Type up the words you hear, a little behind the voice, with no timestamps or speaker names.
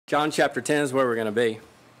John chapter 10 is where we're going to be.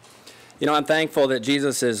 You know, I'm thankful that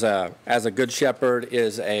Jesus is, as a good shepherd,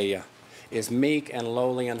 is meek and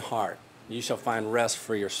lowly in heart. You shall find rest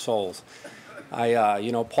for your souls.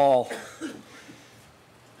 Paul,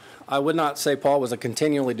 I would not say Paul was a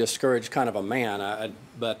continually discouraged kind of a man,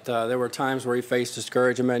 but there were times where he faced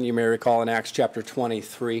discouragement. You may recall in Acts chapter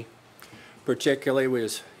 23, particularly, we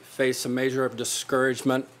faced some measure of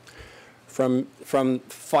discouragement from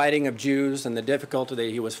fighting of Jews and the difficulty that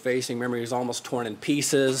he was facing. Remember, he was almost torn in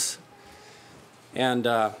pieces. And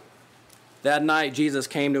that night, Jesus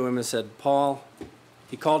came to him and said, Paul,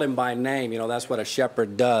 he called him by name. You know, that's what a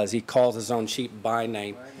shepherd does. He calls his own sheep by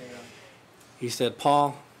name. He said,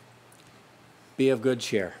 Paul, be of good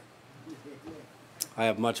cheer. I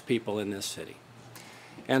have much people in this city.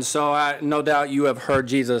 And so no doubt you have heard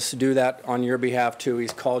Jesus do that on your behalf too.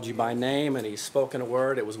 He's called you by name and he's spoken a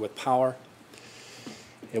word. It was with power.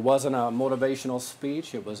 It wasn't a motivational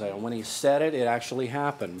speech. It was when he said it, it actually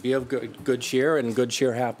happened. Be of good cheer, and good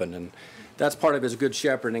cheer happened. And that's part of his good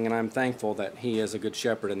shepherding, and I'm thankful that he is a good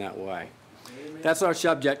shepherd in that way. Amen. That's our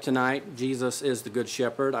subject tonight. Jesus is the good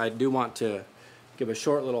shepherd. I do want to give a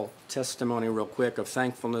short little testimony real quick of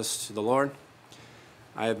thankfulness to the Lord.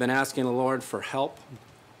 I have been asking the Lord for help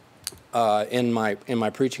in my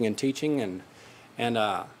preaching and teaching, and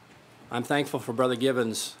I'm thankful for Brother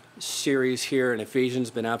Gibbons' series here in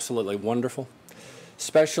Ephesians. Been absolutely wonderful,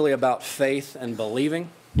 especially about faith and believing.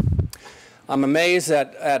 I'm amazed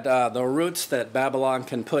at the roots that Babylon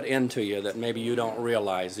can put into you that maybe you don't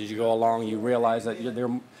realize. As you go along, you realize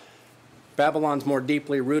that Babylon's more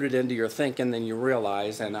deeply rooted into your thinking than you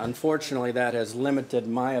realize, and unfortunately that has limited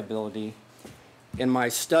my ability in my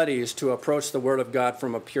studies to approach the Word of God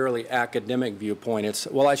from a purely academic viewpoint.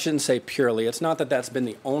 I shouldn't say purely. It's not that that's been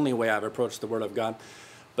the only way I've approached the Word of God,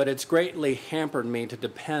 but it's greatly hampered me to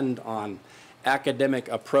depend on academic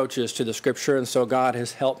approaches to the Scripture, and so God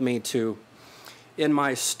has helped me to, in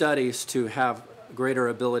my studies, to have greater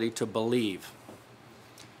ability to believe,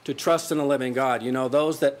 to trust in the living God. You know,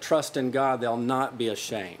 those that trust in God, they'll not be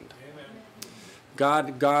ashamed.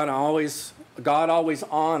 Amen. God always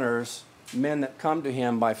honors men that come to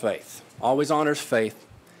him by faith, always honors faith,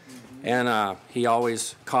 and he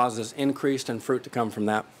always causes increase and fruit to come from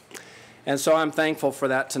that. And so I'm thankful for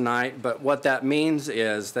that tonight, but what that means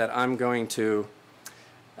is that I'm going to,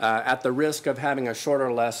 at the risk of having a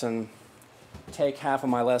shorter lesson, take half of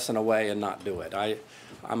my lesson away and not do it.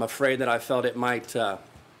 I'm afraid that I felt it might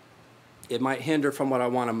hinder from what I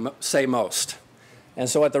want to say most. And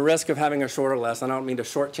so at the risk of having a shorter lesson, I don't mean to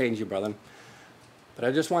shortchange you, brother, but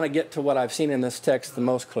I just want to get to what I've seen in this text the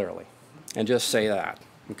most clearly and just say that,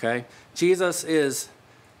 okay? Jesus is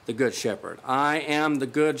the good shepherd. I am the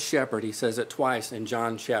good shepherd. He says it twice in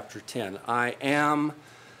John chapter 10. I am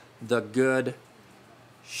the good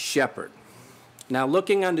shepherd. Now,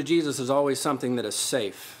 looking unto Jesus is always something that is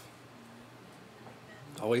safe.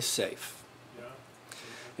 Always safe.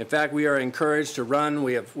 In fact, we are encouraged to run.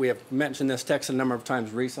 We have mentioned this text a number of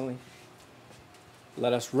times recently.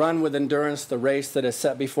 Let us run with endurance the race that is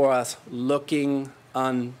set before us, looking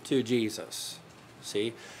unto Jesus.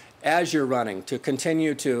 See? As you're running, to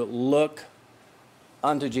continue to look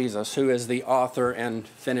unto Jesus, who is the author and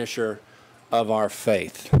finisher of our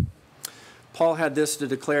faith. Paul had this to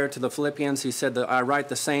declare to the Philippians. He said that I write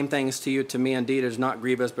the same things to you. To me, indeed, it is not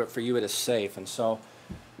grievous, but for you it is safe. And so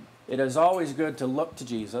it is always good to look to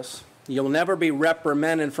Jesus. You'll never be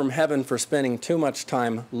reprimanded from heaven for spending too much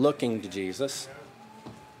time looking to Jesus.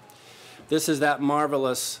 This is that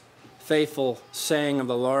marvelous, faithful saying of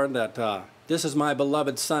the Lord that this is my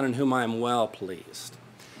beloved Son in whom I am well pleased.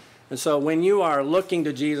 And so when you are looking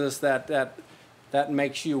to Jesus, that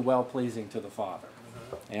makes you well-pleasing to the Father.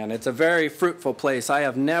 And it's a very fruitful place. I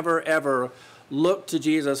have never, ever looked to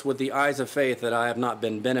Jesus with the eyes of faith that I have not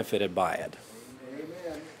been benefited by it.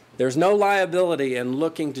 Amen. There's no liability in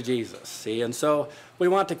looking to Jesus, see? And so we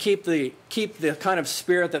want to keep the kind of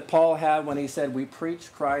spirit that Paul had when he said, we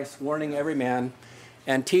preach Christ, warning every man,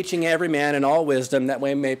 and teaching every man in all wisdom, that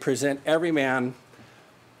we may present every man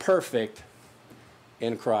perfect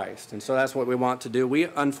in Christ. And so that's what we want to do. We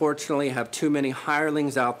unfortunately have too many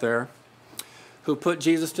hirelings out there who put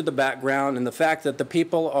Jesus to the background, and the fact that the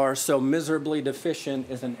people are so miserably deficient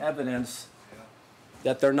is an evidence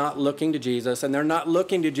that they're not looking to Jesus, and they're not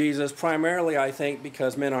looking to Jesus primarily, I think,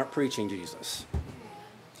 because men aren't preaching Jesus.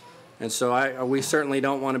 And so we certainly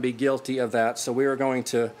don't want to be guilty of that, so we are going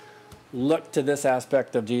to look to this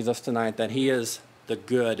aspect of Jesus tonight, that he is the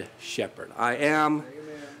good shepherd. I am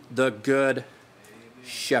the good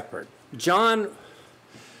shepherd. John's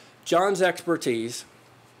expertise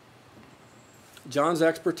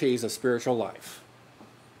of spiritual life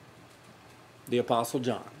the Apostle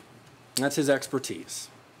John. That's his expertise.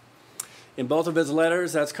 In both of his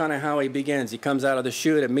letters, that's kind of how he begins. He comes out of the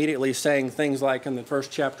chute immediately saying things like in the first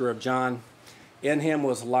chapter of John, "In him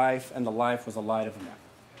was life, and the life was the light of men."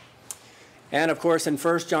 And of course, in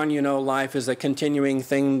 1 John, you know, life is a continuing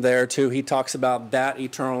thing there too. He talks about that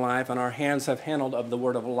eternal life, and our hands have handled of the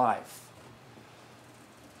word of life.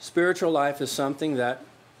 Spiritual life is something that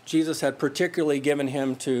Jesus had particularly given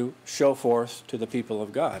him to show forth to the people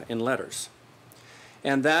of God in letters.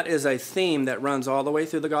 And that is a theme that runs all the way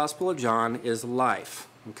through the Gospel of John, is life,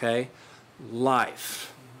 okay?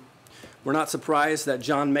 Life. We're not surprised that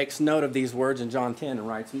John makes note of these words in John 10 and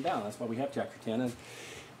writes them down. That's why we have chapter 10. And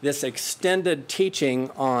this extended teaching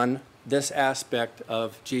on this aspect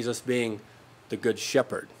of Jesus being the Good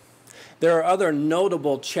Shepherd. There are other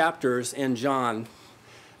notable chapters in John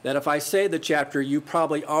that if I say the chapter, you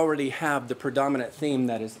probably already have the predominant theme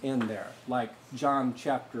that is in there, like John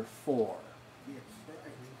chapter 4.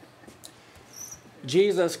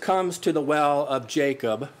 Jesus comes to the well of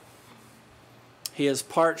Jacob. He is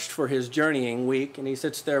parched for his journeying week, and he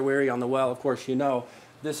sits there weary on the well. Of course, you know,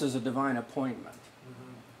 this is a divine appointment.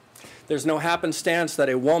 There's no happenstance that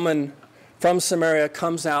a woman from Samaria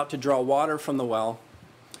comes out to draw water from the well,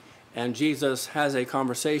 and Jesus has a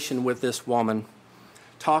conversation with this woman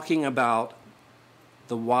talking about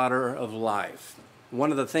the water of life.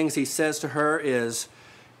 One of the things he says to her is,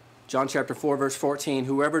 John chapter 4, verse 14,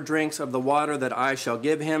 "Whoever drinks of the water that I shall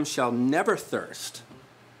give him shall never thirst,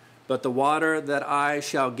 but the water that I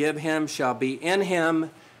shall give him shall be in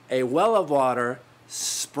him a well of water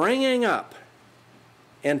springing up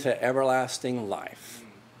into everlasting life."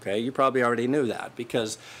 Okay, you probably already knew that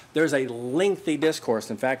because there's a lengthy discourse.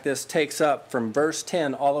 In fact, this takes up from verse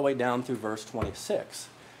 10 all the way down through verse 26.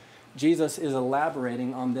 Jesus is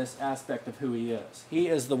elaborating on this aspect of who he is. He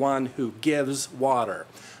is the one who gives water.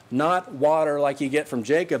 Not water like you get from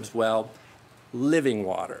Jacob's well, living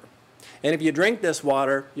water. And if you drink this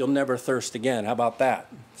water, you'll never thirst again. How about that?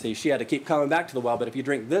 See, she had to keep coming back to the well, but if you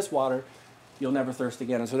drink this water, you'll never thirst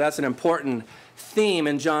again. And so that's an important theme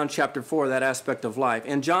in John chapter 4, that aspect of life.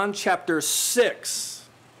 In John chapter 6,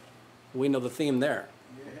 we know the theme there.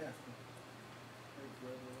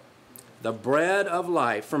 The bread of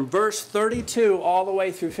life. From verse 32 all the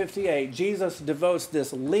way through 58, Jesus devotes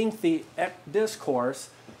this lengthy discourse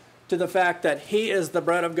to the fact that he is the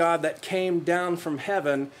bread of God that came down from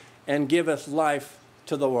heaven and giveth life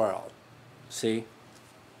to the world. See?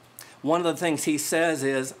 One of the things he says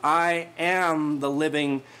is, "I am the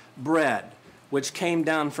living bread which came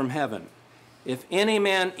down from heaven. If any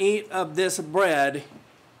man eat of this bread,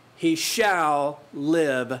 he shall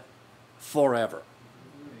live forever."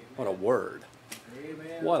 What a word.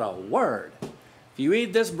 Amen. What a word. If you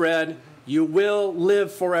eat this bread, you will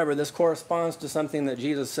live forever. This corresponds to something that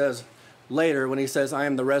Jesus says later when he says, "I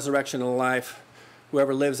am the resurrection and the life.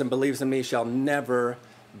 Whoever lives and believes in me shall never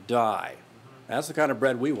die." That's the kind of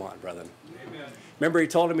bread we want, brethren. Amen. Remember he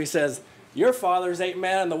told him, he says, "Your fathers ate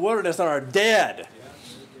manna in the wilderness and are dead."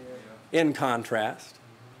 In contrast,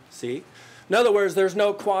 see? In other words, there's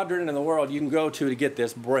no quadrant in the world you can go to get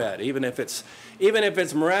this bread, even if it's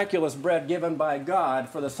miraculous bread given by God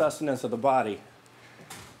for the sustenance of the body.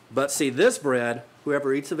 But see, this bread,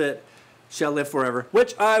 whoever eats of it shall live forever,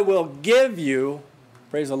 which I will give you,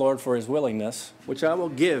 praise the Lord for his willingness, which I will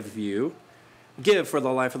give for the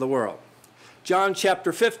life of the world. John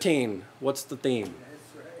chapter 15, what's the theme?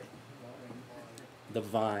 The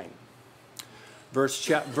vine.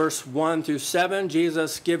 Verse 1 through 7,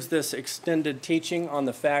 Jesus gives this extended teaching on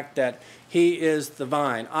the fact that he is the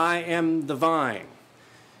vine. "I am the vine.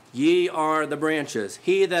 Ye are the branches.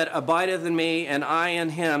 He that abideth in me, and I in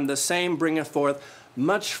him, the same bringeth forth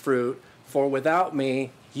much fruit, for without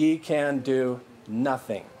me ye can do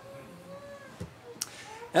nothing."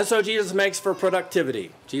 And so Jesus makes for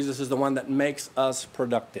productivity. Jesus is the one that makes us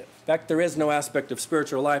productive. In fact, there is no aspect of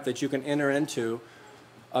spiritual life that you can enter into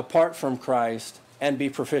apart from Christ and be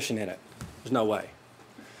proficient in it. There's no way.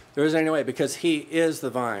 There isn't any way, because he is the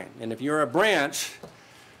vine. And if you're a branch,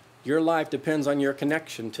 your life depends on your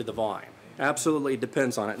connection to the vine. Absolutely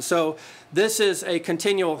depends on it. And so this is a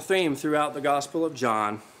continual theme throughout the Gospel of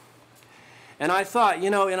John. And I thought,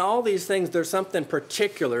 in all these things, there's something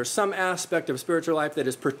particular, some aspect of spiritual life that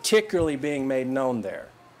is particularly being made known there.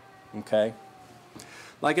 Okay?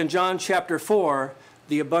 Like in John chapter 4,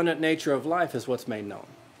 the abundant nature of life is what's made known.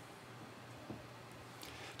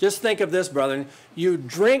 Just think of this, brethren. You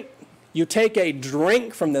take a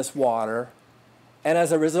drink from this water, and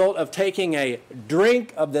as a result of taking a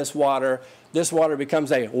drink of this water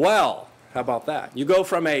becomes a well. How about that? You go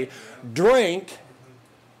from a drink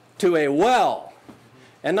to a well.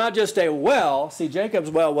 And not just a well. See,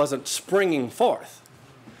 Jacob's well wasn't springing forth.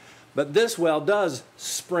 But this well does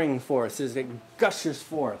spring forth. It gushes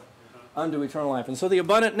forth unto eternal life. And so the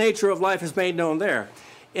abundant nature of life is made known there.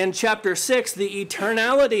 In chapter 6, the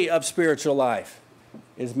eternality of spiritual life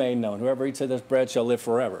is made known. Whoever eats of this bread shall live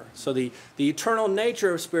forever. So the eternal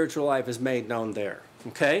nature of spiritual life is made known there.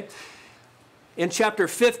 Okay? In chapter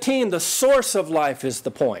 15, the source of life is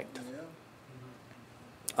the point.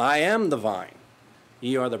 I am the vine.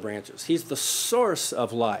 Ye are the branches. He's the source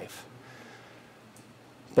of life.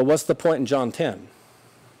 But what's the point in John 10?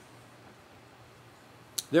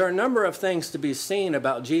 There are a number of things to be seen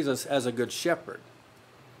about Jesus as a good shepherd.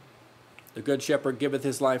 The good shepherd giveth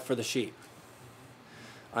his life for the sheep.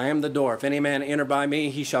 I am the door. If any man enter by me,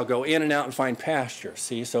 he shall go in and out and find pasture.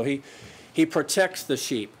 See, so he protects the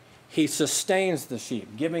sheep. He sustains the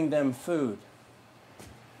sheep, giving them food.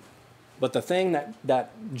 But the thing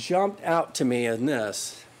that jumped out to me in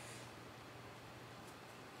this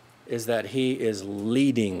is that he is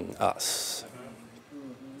leading us.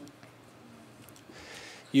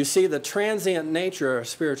 You see, the transient nature of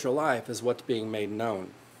spiritual life is what's being made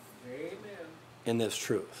known in this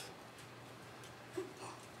truth.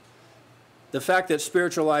 The fact that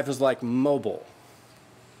spiritual life is like mobile.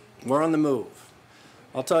 We're on the move.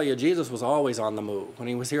 I'll tell you, Jesus was always on the move. When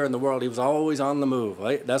he was here in the world, he was always on the move.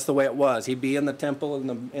 Right? That's the way it was. He'd be in the temple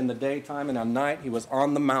in the daytime, and at night he was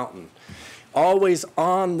on the mountain. Always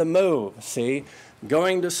on the move, see?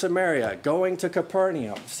 Going to Samaria, going to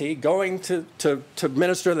Capernaum, see? Going to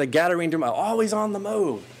minister to the Gadarene, always on the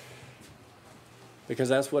move. Because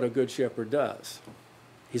that's what a good shepherd does.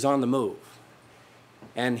 He's on the move.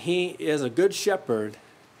 And he is a good shepherd,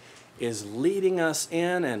 is leading us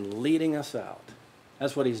in and leading us out.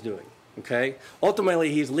 That's what he's doing, okay?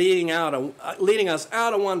 Ultimately, he's leading us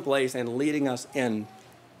out of one place and leading us in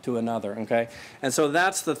to another, okay? And so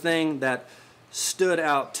that's the thing that stood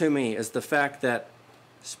out to me, is the fact that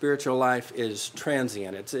spiritual life is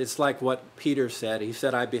transient. It's like what Peter said. He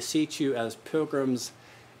said, I beseech you as pilgrims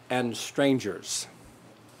and strangers,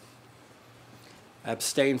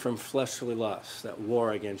 abstain from fleshly lusts that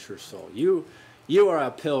war against your soul. You are a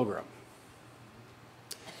pilgrim.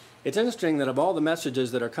 It's interesting that of all the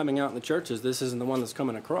messages that are coming out in the churches, this isn't the one that's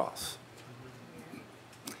coming across.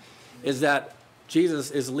 Is that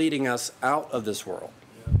Jesus is leading us out of this world.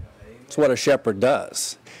 It's what a shepherd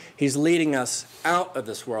does. He's leading us out of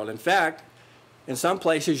this world. In fact, in some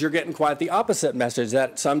places you're getting quite the opposite message,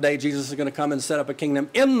 that someday Jesus is going to come and set up a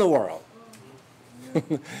kingdom in the world.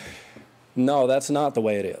 No, that's not the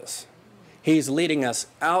way it is. He's leading us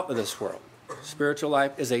out of this world. Spiritual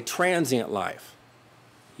life is a transient life.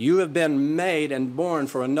 You have been made and born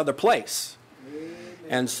for another place.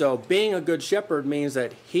 And so being a good shepherd means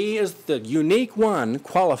that he is the unique one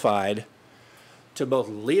qualified to both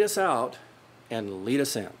lead us out and lead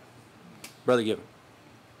us in. Brother Gibbon.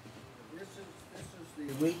 This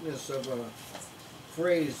is the weakness of a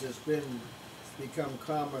phrase that's become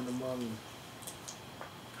common among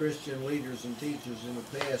Christian leaders and teachers in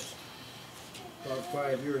the past about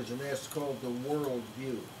 5 years, and that's called the world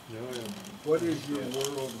view. Oh, yeah. What is your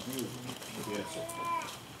world view? Yes.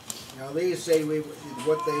 Now they say,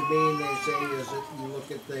 what they mean, they say, is that you look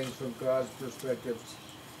at things from God's perspective,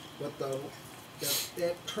 but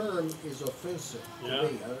that term is offensive to me.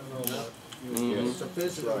 I don't know what it's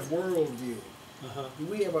offensive. Right. World view.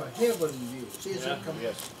 We have a heaven view. See, it's a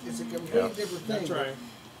completely different thing. That's right.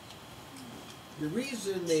 The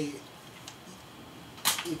reason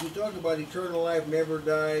if you talk about eternal life, never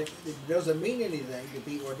die, it doesn't mean anything to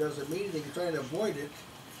people, or doesn't mean anything. You're trying to avoid it.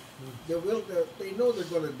 They know they're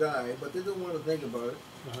going to die, but they don't want to think about it.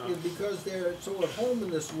 It's because they're so at home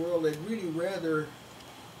in this world, they'd really rather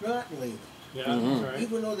not leave. Yeah, right.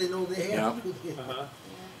 Even though they know they have to.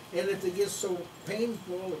 And if it gets so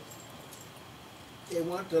painful, they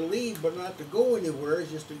want to leave, but not to go anywhere,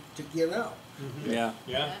 it's just to get out. Yeah.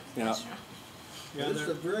 This is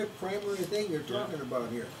the very primary thing you're talking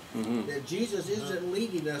about here. That Jesus isn't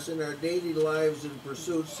leading us in our daily lives and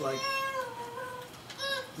pursuits, like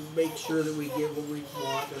to make sure that we get what we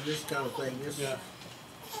want and this kind of thing.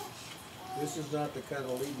 This is not the kind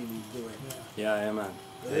of leading he's doing. Yeah, amen.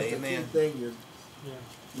 That's the key thing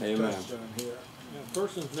you're touched on here. A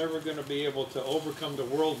person's never going to be able to overcome the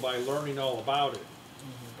world by learning all about it,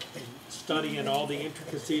 and studying all the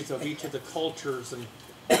intricacies of each of the cultures, and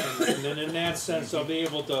then in that sense they'll be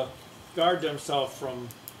able to guard themselves from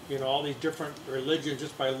all these different religions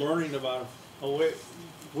just by learning about them.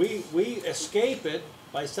 We escape it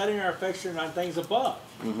by setting our affection on things above,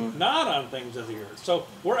 not on things of the earth. So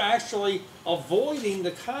we're actually avoiding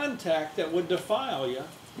the contact that would defile you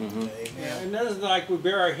Yeah, and it isn't like we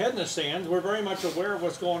bury our head in the sand. We're very much aware of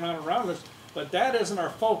what's going on around us, but that isn't our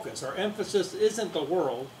focus. Our emphasis isn't the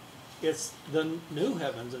world. It's the new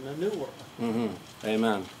heavens and the new world.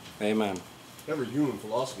 Amen. Amen. Every human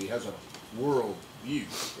philosophy has a world view.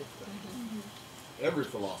 Every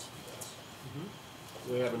philosophy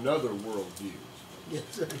does. We have another world view.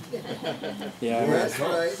 Yeah. That's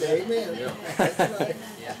right. Amen. Yeah. That's right.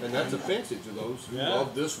 And that's offensive to those who Yeah.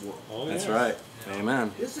 love this world. Oh, That's yeah. right.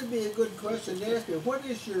 Amen. This would be a good question to ask you. What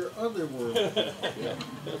is your other world? Yeah.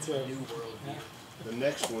 That's right. The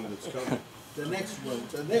next one that's coming. The next one.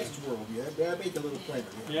 The next world. Yeah. I make a little point.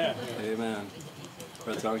 Yeah. Amen.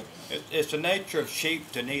 Brother Tony? It's the nature of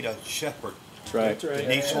sheep to need a shepherd, That's right. That's right. to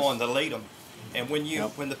need someone to lead them. And when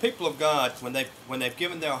Yep. when the people of God, when they've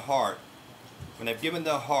given their heart,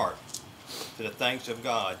 to the things of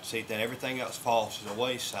God, see, then everything else falls to the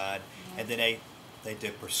wayside, and then they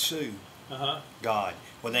pursue God.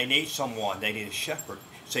 When they need someone, they need a shepherd.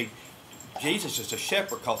 See, Jesus is a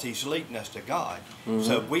shepherd because he's leading us to God.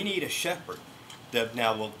 So we need a shepherd.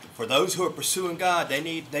 For those who are pursuing God, they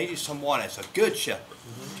need someone that's a good shepherd.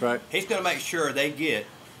 That's right. He's going to make sure they get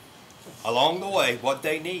along the way what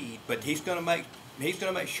they need, but he's going to make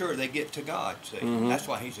sure they get to God. See, that's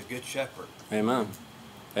why he's a good shepherd. Amen.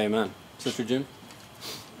 Amen. Sister June?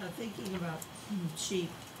 Thinking about sheep,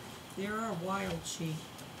 there are wild sheep,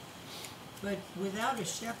 but without a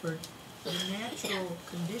shepherd, the natural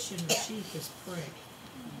condition of sheep is prey.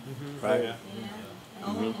 Right. Yeah.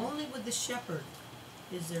 Only with the shepherd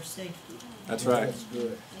is there safety. That's right. That's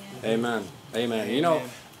good. Amen. Amen. You know,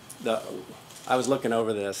 I was looking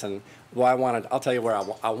over this, and I'll tell you where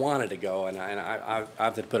I wanted to go, and I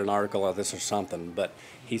have to put an article on this or something, but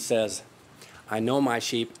he says, I know my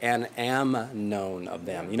sheep and am known of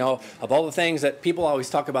them. You know, of all the things that people always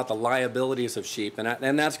talk about, the liabilities of sheep, and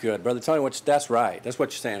that's good, Brother Tony. That's right. That's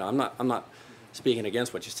what you're saying. I'm not speaking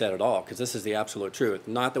against what you said at all, because this is the absolute truth.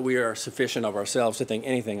 Not that we are sufficient of ourselves to think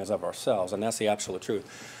anything is of ourselves, and that's the absolute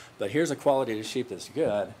truth. But here's a quality of the sheep that's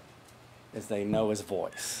good, is they know his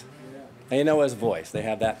voice. They know his voice. They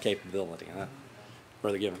have that capability. Huh?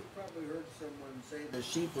 Brother Given. You probably heard someone say the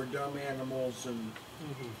sheep are dumb animals, and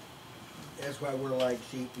that's why we're like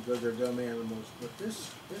sheep, because they're dumb animals. But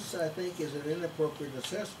this I think is an inappropriate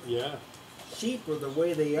assessment. Yeah. Sheep are the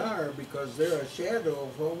way they are because they're a shadow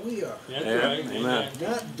of what we are. That's Yeah, right. amen.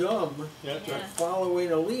 Not dumb, That's right.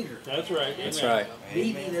 following a leader, That's right. That's Amen. right.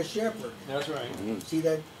 needing a shepherd. That's right. See,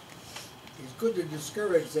 that it's good to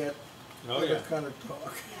discourage that Oh other yeah. kind of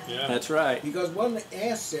talk. Yeah. That's right. Because one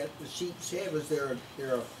asset the sheep have is they're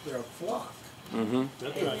a flock. Mm-hmm.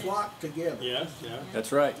 That's They right. flock together. Yes. Yeah.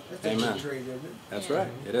 That's right. That's a Amen. good trait, isn't it? That's right.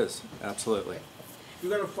 It is. Absolutely. If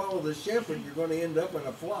you're going to follow the shepherd, you're going to end up in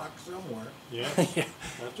a flock somewhere. Yeah. Yeah.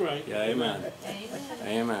 That's right. Yeah, amen.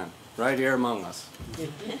 Amen. Right here among us.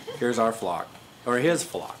 Here's our flock, or his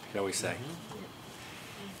flock, shall we say.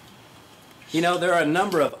 You know, there are a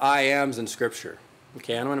number of I ams in Scripture.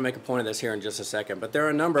 Okay, I'm going to make a point of this here in just a second, but there are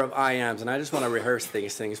a number of I ams, and I just want to rehearse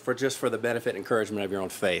these things for the benefit and encouragement of your own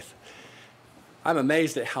faith. I'm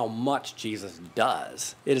amazed at how much Jesus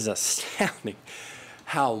does. It is astounding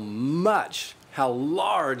how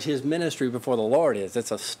large his ministry before the Lord is.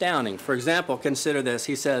 It's astounding. For example, consider this.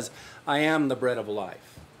 He says, I am the bread of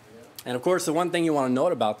life. And of course, the one thing you want to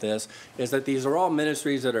note about this is that these are all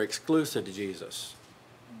ministries that are exclusive to Jesus.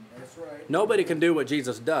 That's right. Nobody can do what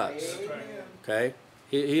Jesus does. Amen. Okay?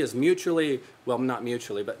 He is mutually, well, not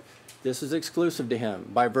mutually, but this is exclusive to him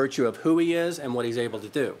by virtue of who he is and what he's able to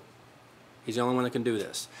do. He's the only one that can do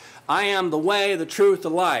this. I am the way, the truth, the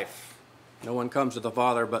life. No one comes to the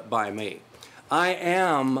Father but by me. I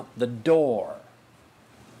am the door.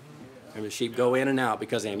 And the sheep go in and out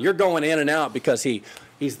because of him. You're going in and out because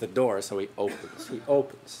he's the door, so he opens. He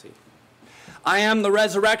opens. See? I am the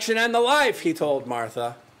resurrection and the life, he told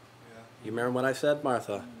Martha. You remember what I said,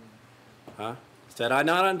 Martha? Huh? Said I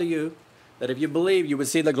not unto you, that if you believe you would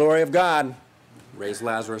see the glory of God? Raise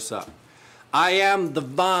Lazarus up. I am the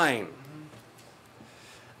vine.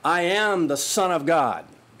 I am the Son of God.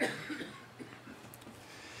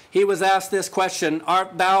 He was asked this question,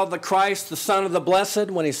 art thou the Christ, the Son of the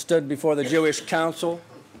Blessed, when he stood before the Jewish council?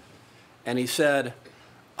 And he said,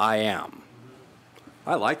 I am.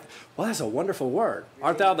 Well, that's a wonderful word.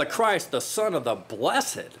 Art thou the Christ, the Son of the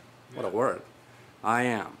Blessed? What a word. I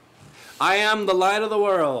am. I am the light of the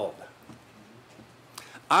world.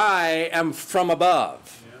 I am from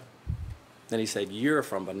above. Then he said, you're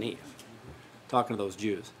from beneath. Talking to those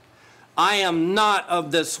Jews. I am not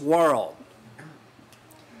of this world.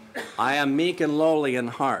 I am meek and lowly in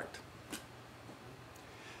heart.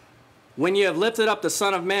 When you have lifted up the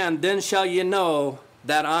Son of Man, then shall you know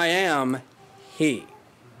that I am He.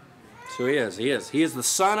 So He is. He is. He is the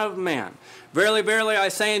Son of Man. Verily, verily, I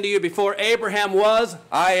say unto you, before Abraham was,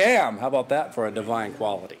 I am. How about that for a divine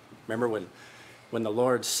quality? Remember when the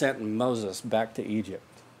Lord sent Moses back to Egypt?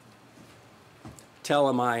 Tell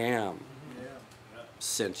him I am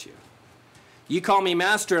sent you. You call me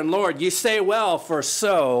Master and Lord. You say well, for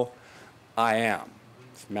so I am.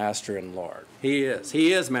 It's Master and Lord. He is.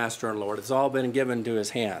 He is Master and Lord. It's all been given to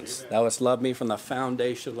His hands. Thou hast loved me from the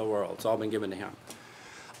foundation of the world. It's all been given to Him.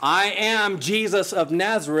 I am Jesus of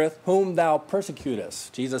Nazareth, whom thou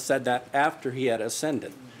persecutest. Jesus said that after He had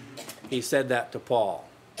ascended. He said that to Paul.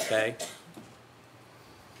 Okay?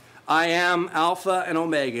 I am Alpha and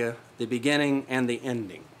Omega, the beginning and the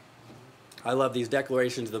ending. I love these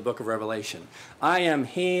declarations of the book of Revelation. I am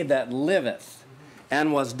He that liveth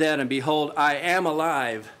and was dead, and behold, I am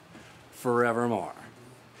alive forevermore.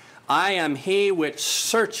 I am He which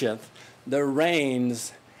searcheth the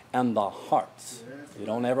reins and the hearts. You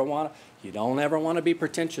don't ever want to be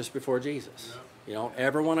pretentious before Jesus. You don't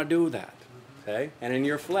ever want to do that. Okay? And in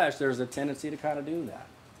your flesh, there's a tendency to kind of do that.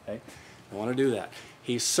 Okay? You want to do that.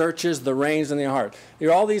 He searches the reins and the heart.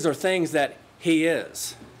 All these are things that He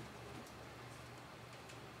is.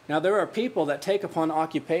 Now, there are people that take upon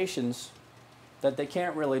occupations that they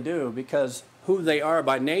can't really do because who they are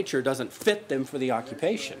by nature doesn't fit them for the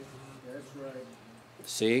occupation. That's right.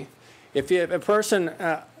 See? If a person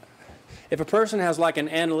has like an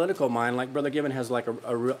analytical mind, like Brother Gibbon has like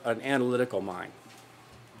an analytical mind,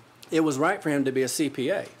 it was right for him to be a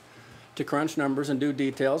CPA, to crunch numbers and do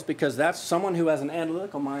details, because that's someone who has an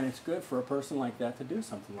analytical mind. It's good for a person like that to do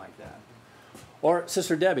something like that. Or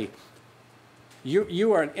Sister Debbie,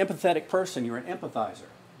 you are an empathetic person. You're an empathizer.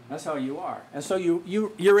 That's how you are. And so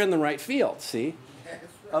you're in the right field, see,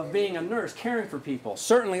 of being a nurse, caring for people.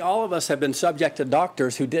 Certainly all of us have been subject to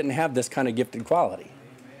doctors who didn't have this kind of gifted quality.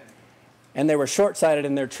 And they were short-sighted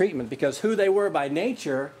in their treatment because who they were by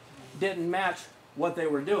nature didn't match what they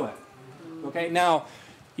were doing. Okay, now,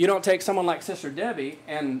 you don't take someone like Sister Debbie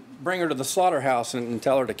and bring her to the slaughterhouse and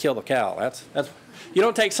tell her to kill the cow. You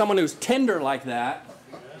don't take someone who's tender like that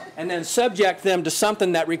and then subject them to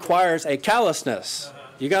something that requires a callousness.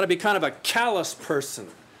 You got to be kind of a callous person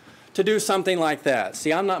to do something like that.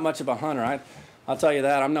 See, I'm not much of a hunter. I'll tell you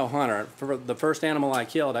that. I'm no hunter. For the first animal I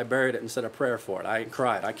killed, I buried it and said a prayer for it. I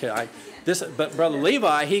cried. But Brother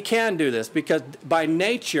Levi, he can do this because by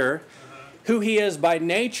nature, who he is by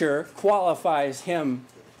nature qualifies him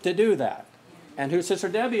to do that. And who Sister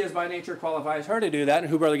Debbie is by nature qualifies her to do that.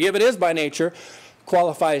 And who Brother Gibbon is by nature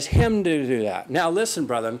qualifies him to do that. Now listen,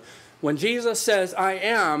 brethren. When Jesus says, I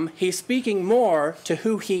am, he's speaking more to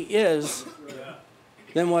who he is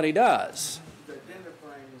than what he does. He's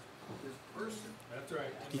identifying his person. That's right.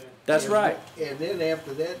 That's right. And then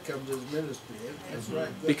after that comes his ministry. That's right.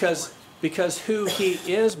 Good Because who he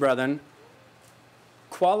is, brethren,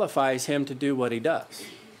 qualifies him to do what he does.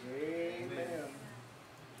 Amen.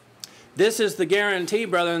 This is the guarantee,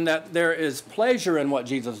 brethren, that there is pleasure in what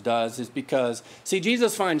Jesus does, is because, see,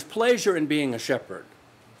 Jesus finds pleasure in being a shepherd.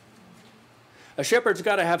 A shepherd's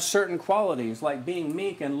got to have certain qualities, like being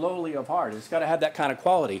meek and lowly of heart. It's got to have that kind of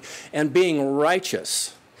quality. And being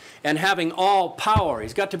righteous. And having all power.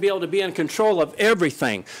 He's got to be able to be in control of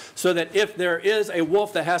everything. So that if there is a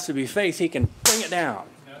wolf that has to be faced, he can bring it down.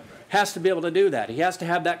 Has to be able to do that. He has to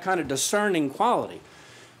have that kind of discerning quality.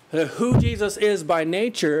 Who Jesus is by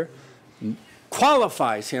nature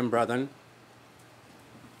qualifies him, brethren,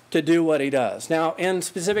 to do what he does. Now, in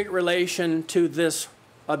specific relation to this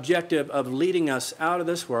objective of leading us out of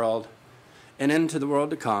this world and into the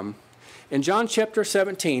world to come, in John chapter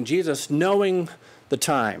 17, Jesus, knowing the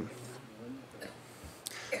time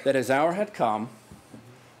that his hour had come,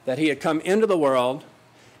 that he had come into the world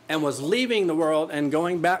and was leaving the world and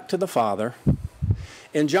going back to the Father,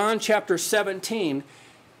 in John chapter 17,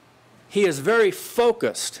 he is very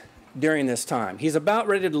focused during this time. He's about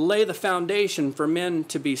ready to lay the foundation for men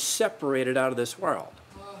to be separated out of this world.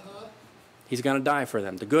 He's going to die for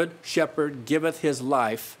them. The good shepherd giveth his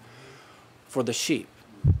life for the sheep.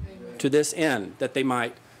 Amen. To this end, that they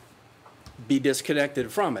might be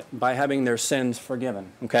disconnected from it by having their sins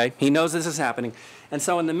forgiven. Okay? He knows this is happening. And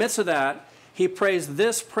so in the midst of that, he prays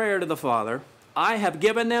this prayer to the Father. I have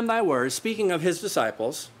given them thy word, speaking of his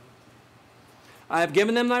disciples. I have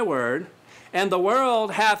given them thy word, and the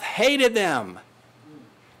world hath hated them,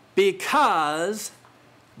 because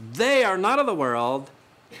they are not of the world,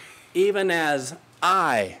 even as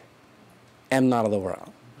I am not of the world.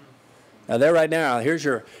 Now there right now, here's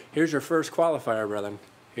your first qualifier, brethren.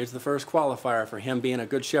 Here's the first qualifier for him being a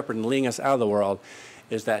good shepherd and leading us out of the world,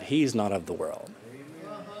 is that he's not of the world.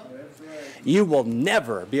 You will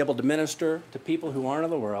never be able to minister to people who aren't of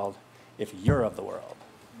the world if you're of the world.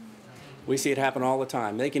 We see it happen all the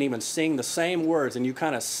time. They can even sing the same words, and you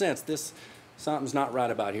kind of sense this, something's not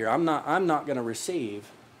right about here. I'm not going to receive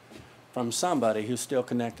from somebody who's still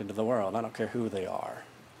connected to the world. I don't care who they are.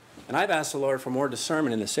 And I've asked the Lord for more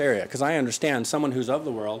discernment in this area, because I understand someone who's of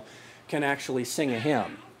the world can actually sing a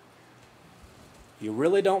hymn. You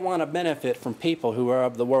really don't want to benefit from people who are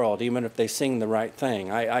of the world, even if they sing the right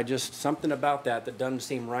thing. I just, something about that doesn't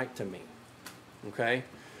seem right to me. Okay?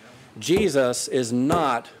 Jesus is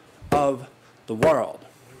not of the world.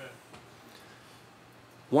 Amen.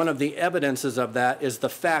 One of the evidences of that is the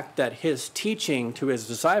fact that his teaching to his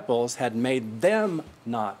disciples had made them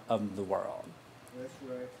not of the world. That's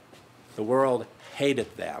right. The world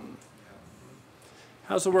hated them.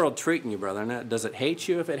 How's the world treating you, brother? Does it hate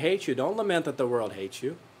you? If it hates you, don't lament that the world hates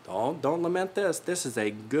you. Don't lament this. This is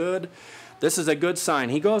a good sign.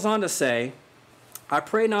 He goes on to say, I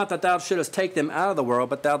pray not that thou shouldest take them out of the world,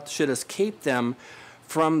 but thou shouldest keep them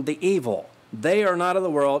from the evil. They are not of the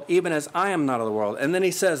world, even as I am not of the world. And then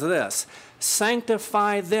he says this,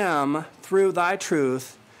 sanctify them through thy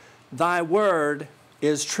truth. Thy word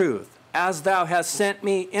is truth. As thou hast sent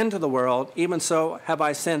me into the world, even so have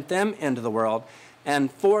I sent them into the world.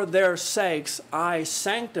 And for their sakes I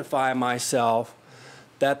sanctify myself,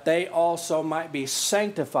 that they also might be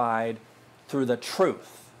sanctified through the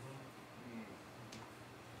truth.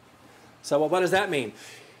 So well, what does that mean?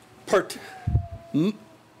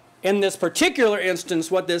 In this particular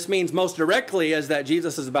instance, what this means most directly is that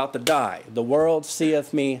Jesus is about to die. The world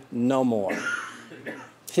seeth me no more.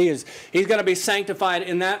 He's going to be sanctified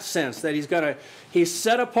in that sense, that he's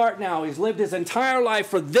set apart now. He's lived his entire life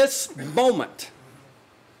for this moment,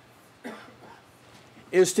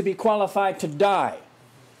 is to be qualified to die.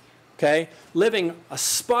 Okay? Living a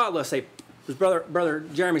spotless, as Brother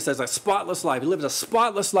Jeremy says, a spotless life. He lives a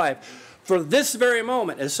spotless life for this very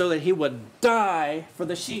moment, is so that he would die for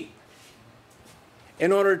the sheep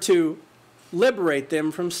in order to liberate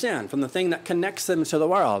them from sin, from the thing that connects them to the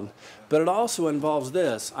world. But it also involves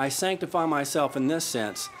this. I sanctify myself in this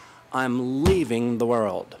sense. I'm leaving the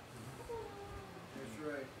world.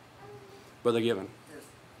 That's right. Brother Given.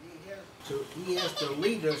 He has to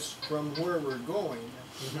lead us from where we're going,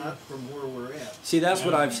 not from where we're at. See, that's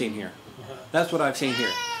what I've seen here. That's what I've seen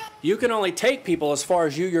here. You can only take people as far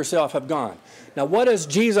as you yourself have gone. Now, what does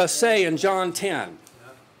Jesus say in John 10?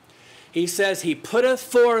 He says, he putteth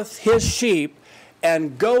forth his sheep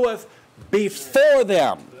and goeth before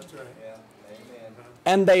them.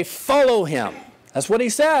 And they follow him. That's what he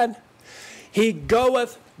said. He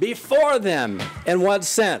goeth before them. In what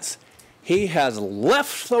sense? He has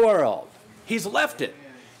left the world. He's left it.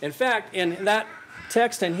 In fact, in that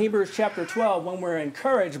text in Hebrews chapter 12, when we're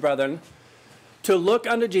encouraged, brethren, to look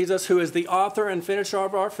unto Jesus, who is the author and finisher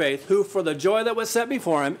of our faith, who for the joy that was set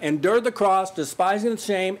before him endured the cross, despising the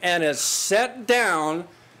shame, and is set down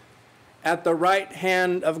at the right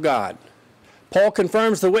hand of God. Paul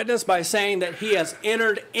confirms the witness by saying that he has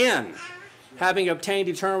entered in, having obtained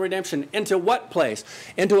eternal redemption. Into what place?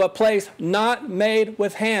 Into a place not made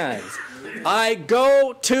with hands. I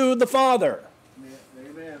go to the Father.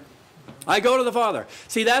 Amen. I go to the Father.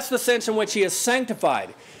 See, that's the sense in which he is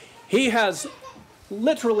sanctified. He has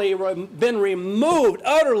literally been removed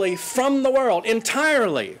utterly from the world,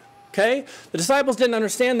 entirely. Okay? The disciples didn't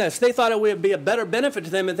understand this. They thought it would be a better benefit to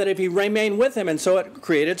them that if he remained with him, and so it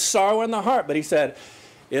created sorrow in the heart. But he said,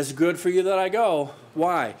 it's good for you that I go.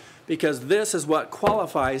 Why? Because this is what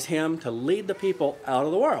qualifies him to lead the people out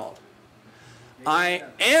of the world. I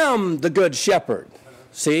am the good shepherd.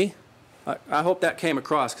 See? I hope that came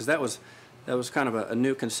across, because that was kind of a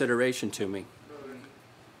new consideration to me.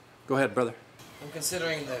 Go ahead, brother. I'm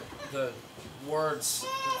considering the words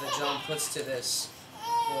that John puts to this.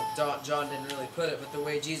 Well, John didn't really put it, but the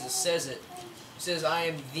way Jesus says it, he says, I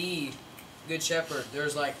am the good shepherd.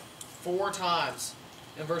 There's like 4 times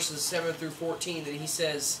in verses 7 through 14 that he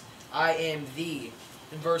says, I am the.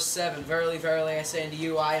 In verse 7, verily, verily, I say unto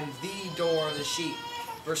you, I am the door of the sheep.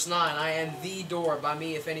 Verse 9, I am the door. By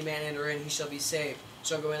me, if any man enter in, he shall be saved.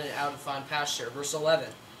 Shall go in and out and find pasture. Verse 11,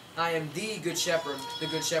 I am the good shepherd. The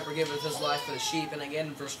good shepherd giveth his life for the sheep. And again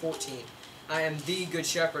in verse 14, I am the good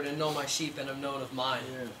shepherd, and know my sheep, and am known of mine.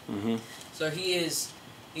 Yeah. Mm-hmm. So he's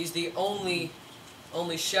the only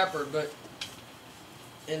shepherd, but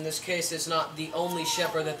in this case, it's not the only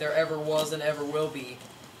shepherd that there ever was and ever will be,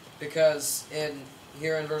 because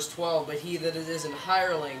here in verse 12, but he that is an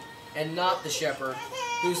hireling and not the shepherd,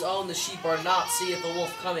 whose own the sheep are not, seeth the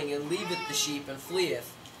wolf coming, and leaveth the sheep, and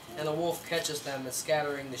fleeth, and the wolf catcheth them, and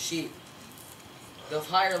scattering the sheep. The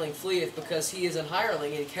hireling fleeth, because he is an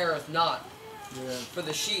hireling, and careth not for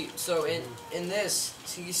the sheep. So in this,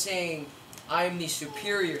 he's saying, I'm the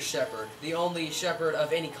superior shepherd, the only shepherd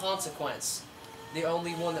of any consequence, the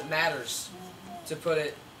only one that matters, to put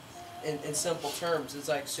it in simple terms. It's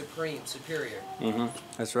like supreme, superior.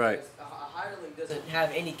 That's right. A hireling doesn't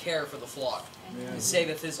have any care for the flock. He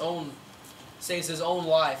saves his own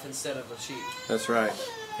life instead of the sheep. That's right.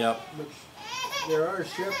 Yep. But there are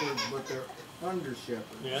shepherds, but they're under shepherds.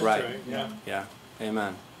 Yeah, that's Right. right. Yeah. Yeah.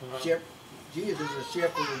 Amen. Jesus is a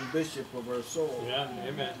shepherd and bishop of our soul. Yeah.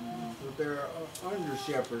 Amen. But there are under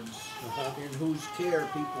shepherds in whose care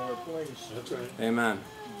people are placed. That's right. Amen.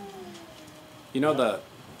 You know,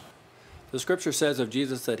 the scripture says of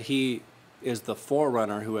Jesus that he is the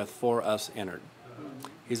forerunner who hath for us entered.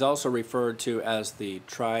 He's also referred to as the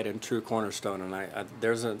tried and true cornerstone, and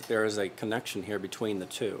there is a connection here between the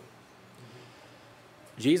two.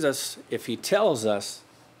 Jesus, if he tells us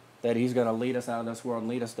that he's going to lead us out of this world and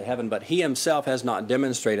lead us to heaven, but he himself has not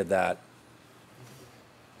demonstrated that.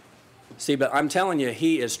 See, but I'm telling you,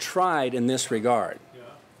 he is tried in this regard. Yeah.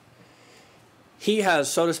 He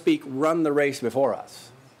has, so to speak, run the race before us.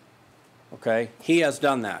 Okay? He has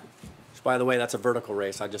done that. Which, by the way, that's a vertical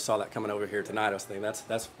race. I just saw that coming over here tonight. I was thinking,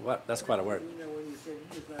 that's quite a word. You know, when you said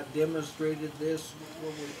he has not demonstrated this,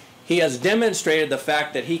 He has demonstrated the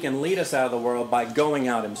fact that he can lead us out of the world by going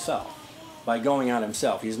out himself. By going out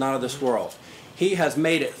himself. He's not of this world. He has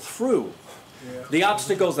made it through the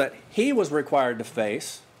obstacles that he was required to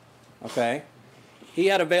face. Okay? He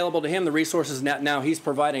had available to him the resources that now he's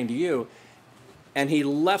providing to you. And he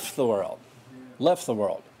left the world. Left the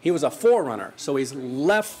world. He was a forerunner, so he's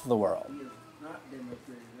left the world. he has not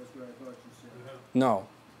demonstrated. That's what I thought you said. No,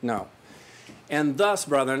 no. And thus,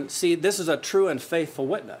 brethren, see, this is a true and faithful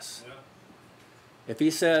witness. If he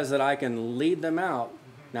says that I can lead them out,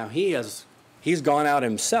 now he's gone out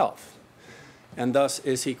himself. And thus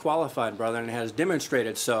is he qualified, brethren, and has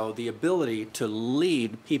demonstrated so the ability to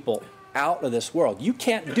lead people out of this world. You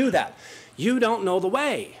can't do that. You don't know the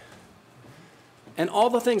way. And all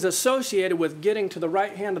the things associated with getting to the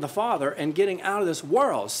right hand of the Father and getting out of this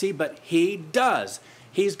world. See, but he does.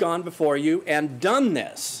 He's gone before you and done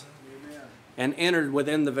this. Amen. And entered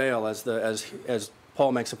within the veil, as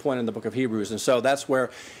Paul makes a point in the book of Hebrews. And so that's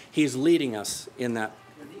where he's leading us in that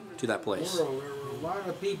to that place. There were a lot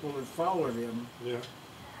of people that followed him Yeah.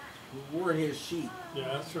 who were his sheep. Yeah.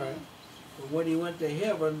 That's right. But when he went to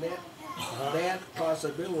heaven, that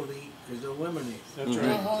possibility is eliminated. That's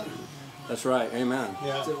right. That's right. Amen.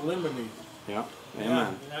 Yeah. It's eliminated. Yeah. Yeah.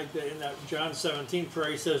 Amen. Like in that John 17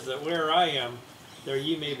 prayer, he says that where I am, there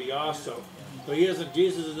ye may be also. So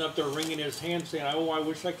Jesus isn't up there wringing his hands saying, "Oh, I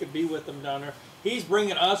wish I could be with them down there." He's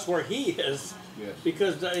bringing us where he is,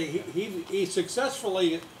 because he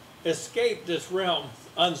successfully escaped this realm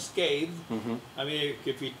unscathed. I mean,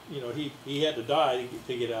 if he had to die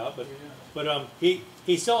to get out, but he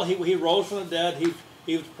rose from the dead.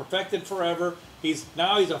 He was perfected forever. He's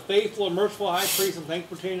a faithful and merciful high priest, and thanks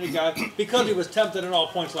pertaining to God, because he was tempted in all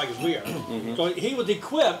points like as we are. So he was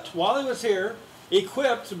equipped while he was here,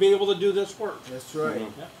 equipped to be able to do this work. That's right.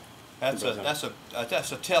 Yeah.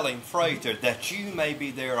 That's a telling phrase there, that you may be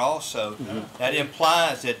there also. That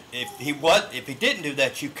implies that if he didn't do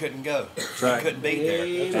that, you couldn't go. right. You couldn't be there.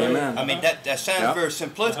 Amen. I mean, that sounds very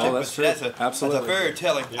simplistic, Oh, but that's true. that's a Absolutely. very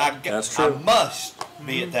telling. Yeah. That's I true. must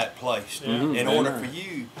be at that place in order Amen. for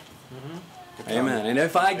you. to come. Amen. And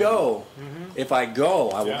if I go,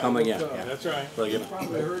 I will come again. Yeah. Yeah. That's right. Well, You've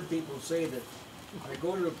probably heard people say that I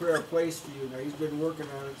go to the prayer place for you. Now he's been working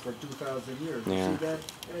on it for 2,000 years. Yeah. See,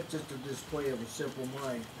 that's just a display of a simple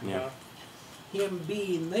mind. Yeah. Him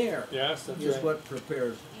being there Yes, that's is right. what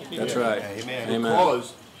prepares. That's right. Amen. Amen.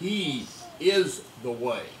 Because he is the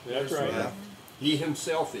way. That's right. Yeah. He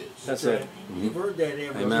himself is. That's it. You've heard that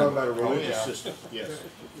every Amen. Talking about a religious yeah. system. Yes.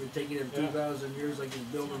 You're taking him 2,000 years like he's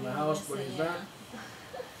building the house, but he's not.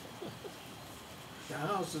 The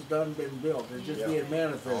house has done been built. It's just being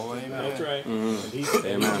manifested. Oh, amen. now. That's right. And he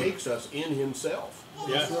Amen. takes us in himself.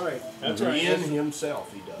 Yes. That's right. That's right. In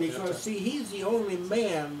himself he does. Because see, he's the only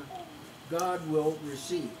man God will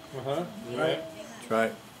receive. Uh-huh. Right? That's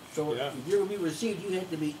right. So Yeah. if you're going to be received, you have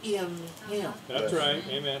to be in him. That's Yes. right.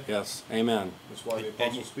 Amen. Yes. Amen. That's why the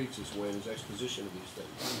apostle speaks this way in his exposition of these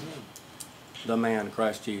things. The man,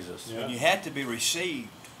 Christ Jesus. Yeah. And you had to be received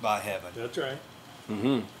by heaven. That's right.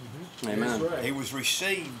 Mm-hmm. That's Amen. right. He was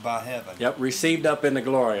received by heaven. Yep. Received up into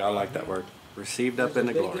glory. I like that word. Received up There's a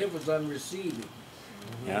into big glory. difference on receiving.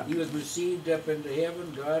 Yeah. He was received up into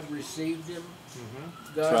heaven. God received him.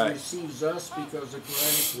 God That's right. receives us because of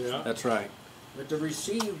Christ. Yeah. That's right. But for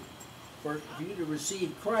you to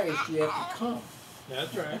receive Christ, you have to come.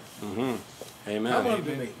 That's right. Mm-hmm. Come Amen.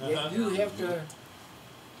 unto me. Uh-huh. You have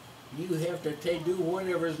to do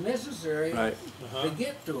whatever is necessary Right. Uh-huh. to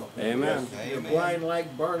get to him. Amen. If you're Amen. blind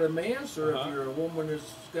like Bartimaeus, or Uh-huh. if you're a woman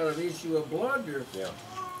that's got an issue of blood, or Yeah.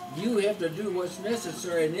 you have to do what's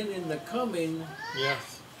necessary, and then in the coming,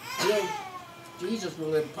 Yes. Jesus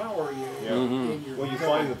will empower you Yeah. in your Well, you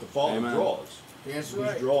coming. find that the Father Amen. draws. That's He's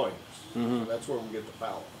right. drawing us. Mhm. So that's where we get the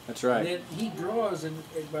power. That's And right. then he draws, and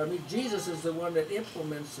I mean, Jesus is the one that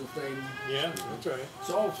implements the thing. Yeah, that's right. It's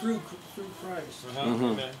all through Christ. Uh-huh.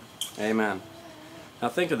 Mhm. Amen. Amen. Now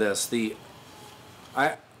think of this.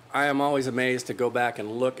 I am always amazed to go back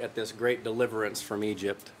and look at this great deliverance from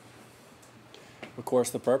Egypt. Of course,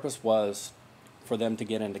 the purpose was for them to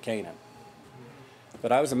get into Canaan.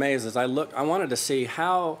 But I was amazed as I looked. I wanted to see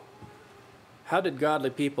how did godly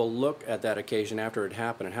people look at that occasion after it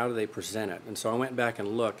happened, and how do they present it? And so I went back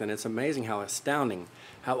and looked, and it's amazing how astounding,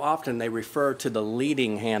 how often they refer to the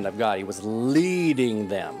leading hand of God. He was leading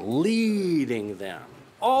them.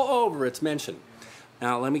 All over it's mentioned.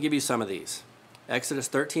 Now, let me give you some of these. Exodus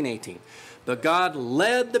 13:18. But God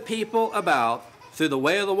led the people about through the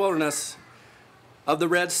way of the wilderness of the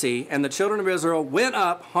Red Sea, and the children of Israel went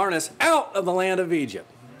up, harnessed, out of the land of Egypt.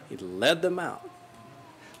 He led them out.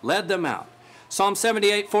 Led them out. Psalm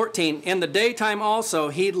 78:14. In the daytime also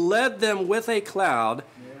he led them with a cloud,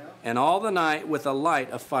 and all the night with a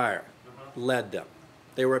light of fire. Led them.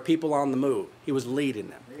 They were a people on the move. He was leading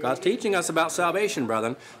them. God's teaching us about salvation,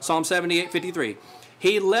 brethren. Psalm 78:53.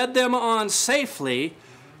 He led them on safely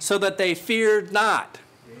so that they feared not.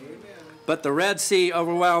 But the Red Sea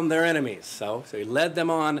overwhelmed their enemies. So he led them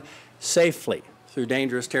on safely through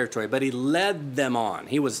dangerous territory. But he led them on.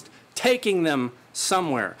 He was taking them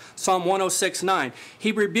somewhere. Psalm 106:9.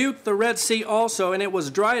 He rebuked the Red Sea also, and it was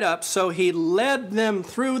dried up, so he led them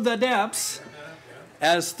through the depths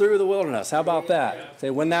as through the wilderness. How about that? Say,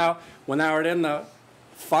 when thou art in the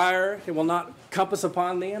fire, it will not compass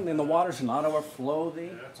upon thee, and then the waters shall not overflow thee.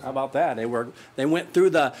 How about that? They went through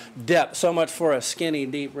the depth. So much for a skinny,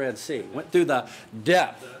 deep Red Sea. Went through the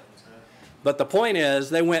depth. But the point is,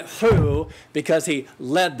 they went through because he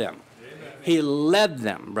led them. He led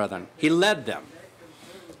them, brethren. He led them.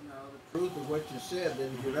 Truth of what you said, that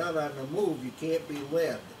if you're not on the move, you can't be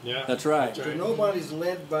led. Yeah. That's right. So nobody's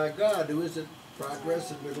led by God who isn't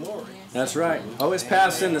progressing to glory. That's right. Always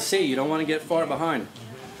pass in the sea. You don't want to get far behind.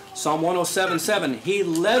 Psalm 107:7. He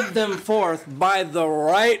led them forth by the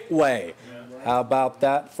right way. How about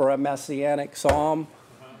that for a messianic psalm?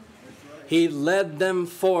 He led them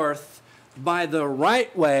forth by the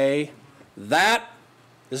right way.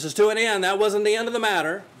 This is to an end. That wasn't the end of the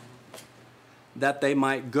matter. That they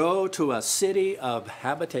might go to a city of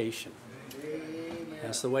habitation.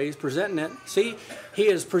 That's the way he's presenting it. See, he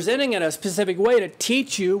is presenting it a specific way to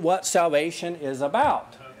teach you what salvation is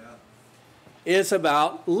about. It's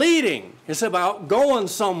about leading. It's about going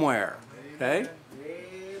somewhere. Okay?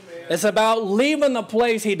 It's about leaving the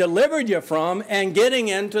place he delivered you from and getting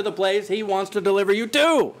into the place he wants to deliver you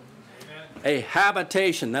to. A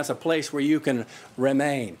habitation. That's a place where you can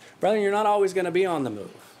remain. Brother, you're not always going to be on the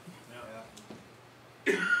move.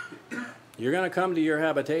 You're going to come to your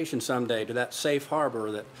habitation someday, to that safe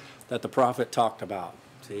harbor that the prophet talked about.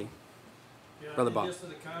 See? Yeah, Brother and Bob. just to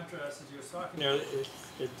the contrast as you were talking there,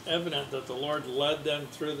 it's evident that the Lord led them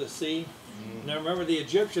through the sea. Now remember, the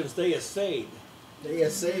Egyptians, they essayed. They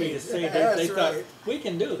essayed. They That's thought, right. we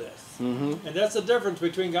can do this. Mm-hmm. And that's the difference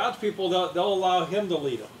between God's people. They'll allow him to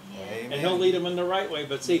lead them. Amen. And he'll lead them in the right way.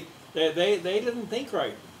 But see, they didn't think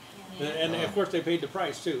right. And of course, they paid the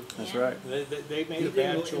price too. That's right. They made He a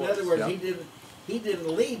bad didn't, choice. in other words, Yeah. he didn't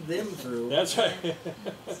lead them through. That's right.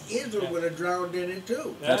 Israel would have drowned in it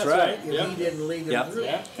too. That's right. If Yep. he didn't lead them Yep. through.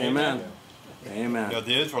 Yeah. Amen. You know, Amen.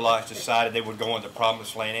 the Israelites decided they would go into the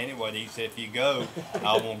promised land anyway. He said, if you go,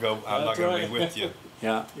 I won't go. I'm not That's going right. to be with you.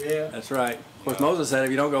 Yeah. Yeah. That's right. Of course, Moses said,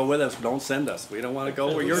 if you don't go with us, don't send us. We don't want to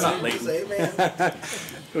go where you're not leading. Amen.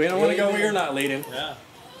 We don't want to go where you're not leading. Yeah.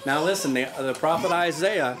 Now listen, the prophet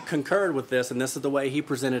Isaiah concurred with this, and this is the way he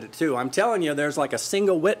presented it too. I'm telling you, there's like a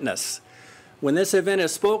single witness. When this event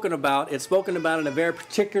is spoken about, it's spoken about in a very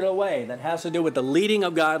particular way that has to do with the leading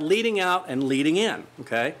of God, leading out and leading in.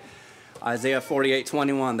 Okay? Isaiah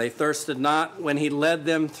 48:21. They thirsted not when he led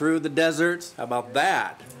them through the deserts. How about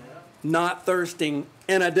that? Not thirsting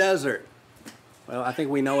in a desert. Well, I think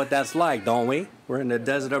we know what that's like, don't we? We're in the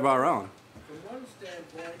desert of our own. From one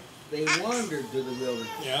standpoint, they wandered to the wilderness.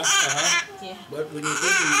 Yeah. But when you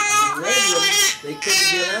think you read them, they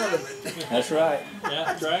couldn't get out of it. That's right. Yeah.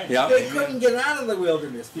 That's right. Yeah. They couldn't get out of the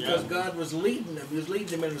wilderness because Yeah. God was leading them. He was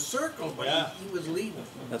leading them in a circle, but Yeah. he was leading them.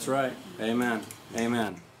 That's right. Amen.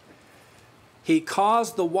 Amen. He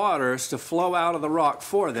caused the waters to flow out of the rock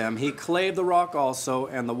for them. He clave the rock also,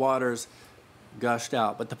 and the waters gushed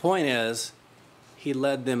out. But the point is, he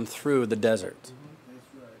led them through the desert,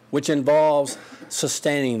 which involves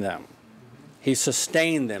sustaining them. He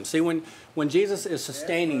sustained them. See, when Jesus is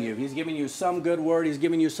sustaining you, he's giving you some good word, he's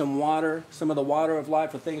giving you some water, some of the water of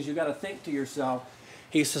life, or things you got to think to yourself,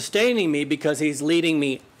 he's sustaining me because he's leading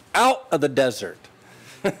me out of the desert.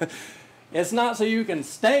 It's not so you can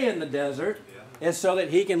stay in the desert. It's so that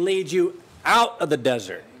he can lead you out of the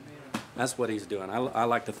desert. That's what he's doing. I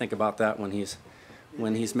like to think about that when he's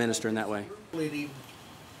ministering that way. Leading,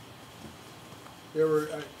 there were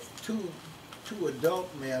two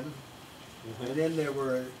adult men, and then there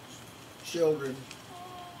were children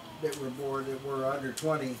that were born that were under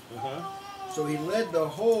 20. So he led the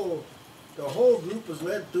whole group was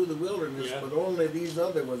led through the wilderness, but only these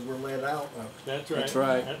other ones were led out of it. That's right. That's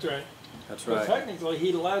right. That's right. That's Well, right. technically,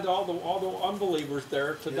 he led all the unbelievers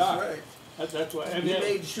there to die. Right. That's what. And He then-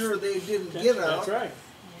 made sure they didn't get out. That's right.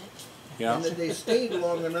 Yeah. And that they stayed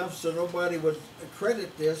long enough so nobody would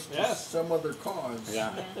credit this to Yes. some other cause.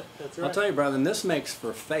 Yeah. That's right. I'll tell you, brother, and this makes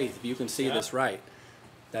for faith, if you can see Yeah. this right,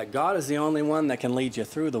 that God is the only one that can lead you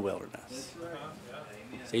through the wilderness. That's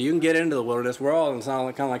right. So you can get into the wilderness. We're all in kind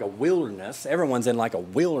of like a wilderness. Everyone's in like a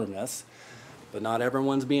wilderness, but not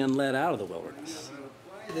everyone's being led out of the wilderness.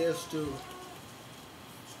 Apply this to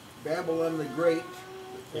Babylon the Great,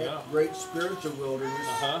 that Yeah. great spiritual wilderness.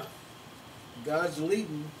 God's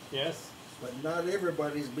leading, Yes. but not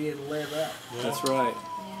everybody's being led out. Yeah. That's right.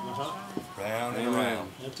 Round and Amen.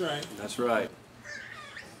 around. That's right. That's right.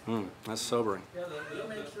 That's sobering. It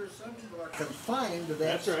makes sure some people are confined to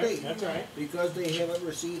that That's right. state That's right. because they haven't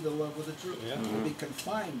received the love of the truth. Yeah. They'll be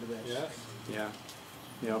confined to that Yes. state. Yeah.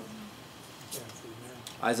 Yep. Yes,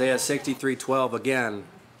 Isaiah 63:12 again.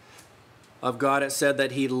 Of God it said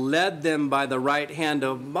that he led them by the right hand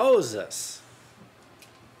of Moses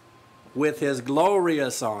with his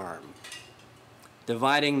glorious arm,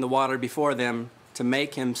 dividing the water before them to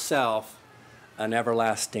make himself an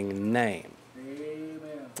everlasting name. Amen.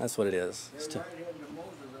 That's what it is. That right hand of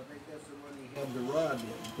Moses, I think that's the one he held the rod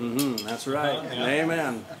in. That's right. Yeah.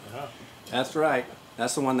 Amen. Yeah. That's right.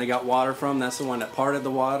 That's the one they got water from. That's the one that parted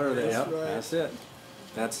the water. That's Yep, right. that's it.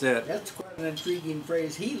 That's it. That's quite an intriguing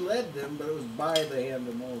phrase. He led them, but it was by the hand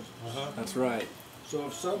of Moses. That's right. So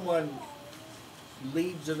if someone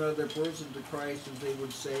leads another person to Christ, as they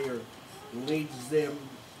would say, or leads them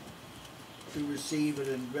to receive and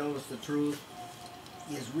envelop the truth,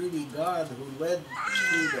 is really God who led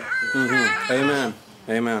through that person. Amen.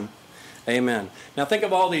 Amen. Amen. Now think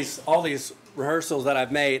of all these rehearsals that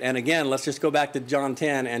I've made, and again, let's just go back to John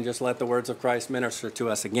 10 and just let the words of Christ minister to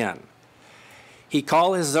us again. He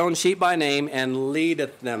calleth his own sheep by name and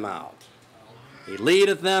leadeth them out. He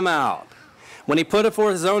leadeth them out. When he putteth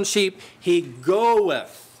forth his own sheep, he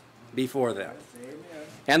goeth before them.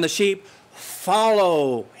 And the sheep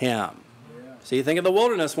follow him. See, think of the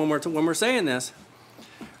wilderness when we're saying this.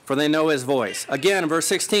 For they know his voice. Again, verse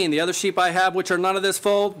 16, the other sheep I have which are none of this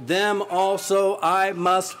fold, them also I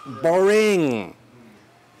must bring.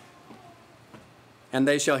 And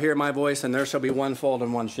they shall hear my voice, and there shall be one fold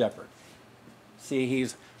and one shepherd. See,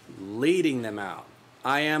 he's leading them out.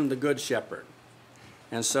 I am the good shepherd.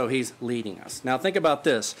 And so he's leading us. Now think about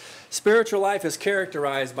this. Spiritual life is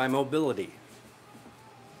characterized by mobility,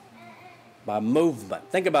 by movement.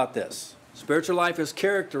 Think about this. Spiritual life is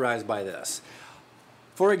characterized by this.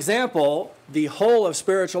 For example, the whole of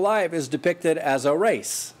spiritual life is depicted as a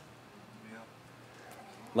race.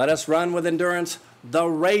 Let us run with endurance the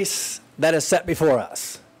race that is set before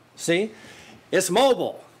us. See? It's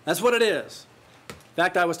mobile. That's what it is. In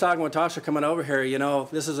fact, I was talking with Tasha coming over here, you know,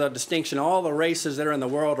 this is a distinction. All the races that are in the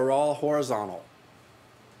world are all horizontal.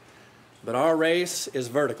 But our race is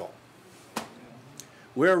vertical.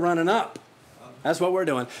 We're running up. That's what we're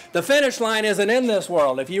doing. The finish line isn't in this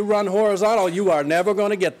world. If you run horizontal, you are never going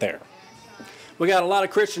to get there. We got a lot of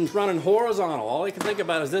Christians running horizontal. All they can think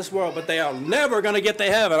about is this world, but they are never going to get to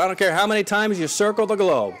heaven. I don't care how many times you circle the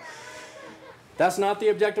globe. That's not the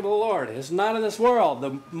objective of the Lord. It's not in this world.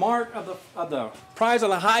 The mark of the prize of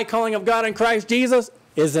the high calling of God in Christ Jesus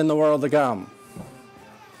is in the world to come.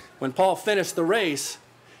 When Paul finished the race,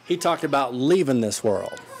 he talked about leaving this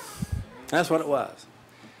world. That's what it was.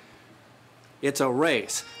 It's a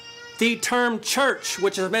race. The term church,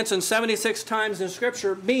 which is mentioned 76 times in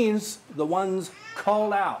Scripture, means the ones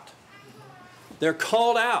called out. They're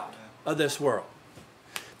called out of this world.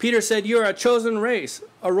 Peter said, you are a chosen race,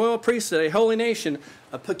 a royal priesthood, a holy nation,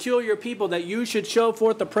 a peculiar people, that you should show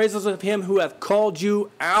forth the praises of him who hath called you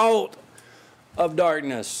out of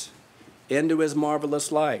darkness into his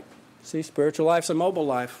marvelous light. See, spiritual life's a mobile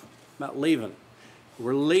life, about leaving.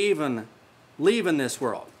 We're leaving this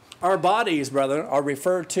world. Our bodies, brother, are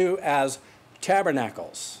referred to as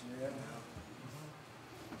tabernacles.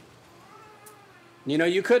 You know,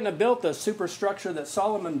 you couldn't have built the superstructure that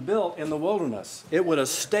Solomon built in the wilderness. It would have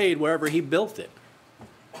stayed wherever he built it.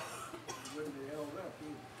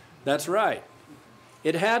 That's right.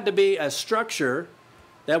 It had to be a structure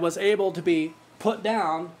that was able to be put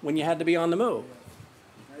down when you had to be on the move.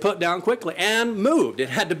 Put down quickly and moved. It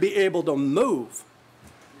had to be able to move.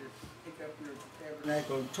 Pick up your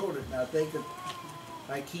tabernacle and tote it. Now think of,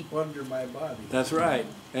 I keep under my body. That's right.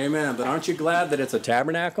 Amen. But aren't you glad that it's a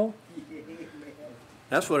tabernacle?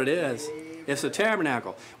 That's what it is. It's a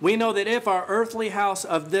tabernacle. We know that if our earthly house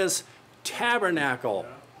of this tabernacle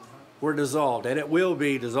were dissolved, and it will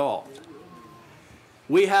be dissolved,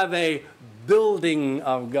 we have a building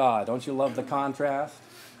of God. Don't you love the contrast?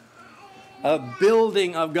 A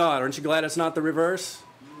building of God. Aren't you glad it's not the reverse?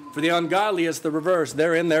 For the ungodly, it's the reverse.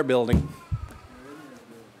 They're in their building.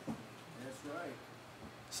 That's right.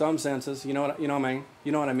 Some senses, you know what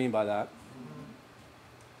I mean by that.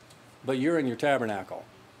 But you're in your tabernacle.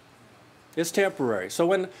 It's temporary. So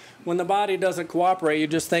when the body doesn't cooperate, you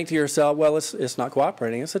just think to yourself, well, it's not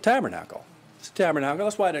cooperating. It's a tabernacle. It's a tabernacle.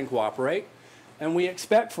 That's why it didn't cooperate. And we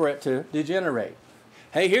expect for it to degenerate.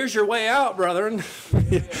 Hey, here's your way out, brethren.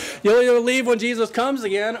 You'll either leave when Jesus comes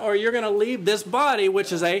again, or you're going to leave this body,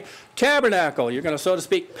 which is a tabernacle. You're going to, so to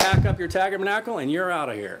speak, pack up your tabernacle, and you're out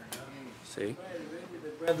of here. See? Maybe the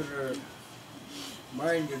brethren are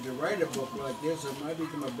minded to write a book like this. It might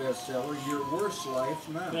become a bestseller. Your worst life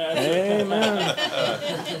now. Amen.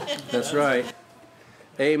 That's right.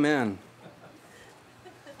 Amen.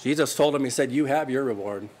 Jesus told him, he said, you have your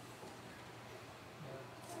reward.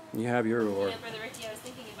 You have your reward. Yeah, Brother Ricky, I was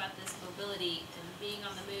thinking about this mobility and being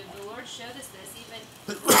on the move. The Lord showed us this even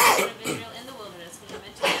with the children of Israel in the wilderness when he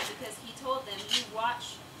mentioned it, because he told them, you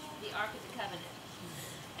watch the Ark of the Covenant.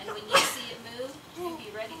 And when you see it move, you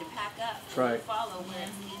be ready to pack up and Right. you follow where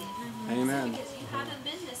it's needed. Amen. Because you haven't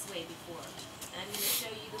been this way before. And I'm going to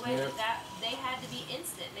show you the way that they had to be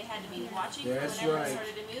instant. They had to be watching That's whenever right. it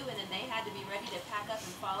started to move, and then they had to be ready to pack up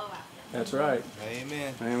and follow after. That's right.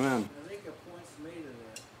 Amen. Amen. I think a point's made of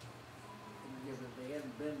that. Because if they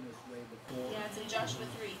hadn't been this way before. Yeah, it's in Joshua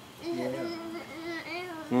 3. Yeah.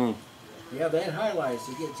 Mm. Yeah, that highlights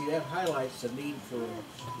again. See, that highlights the need for a leader.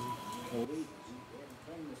 They hadn't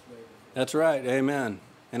come this way before. That's right. Amen.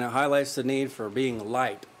 And it highlights the need for being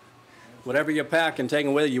light. Whatever you pack and take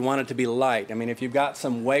with you want it to be light. I mean, if you've got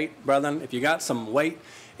some weight, brethren, if you got some weight,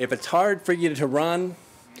 if it's hard for you to run,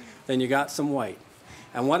 then you got some weight.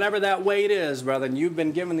 And whatever that weight is, brethren, you've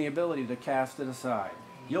been given the ability to cast it aside.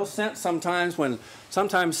 You'll sense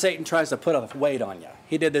sometimes Satan tries to put a weight on you.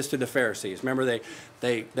 He did this to the Pharisees. Remember,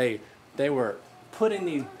 they were putting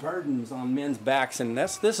these burdens on men's backs, and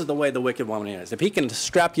this is the way the wicked one is. If he can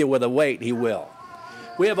strap you with a weight, he will.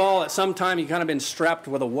 We have all, at some time, you kind of been strapped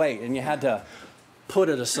with a weight, and you had to put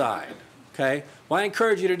it aside. Okay? Well, I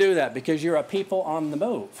encourage you to do that because you're a people on the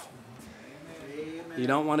move. You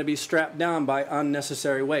don't want to be strapped down by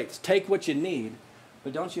unnecessary weights. Take what you need,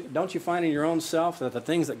 but don't you find in your own self that the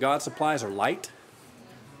things that God supplies are light?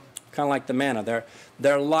 Kind of like the manna.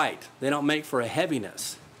 They're light. They don't make for a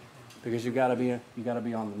heaviness because you got to be on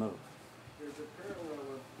the move. There's a parallel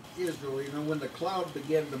with Israel. You know, when the cloud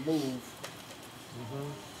began to move,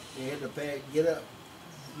 they had to get up,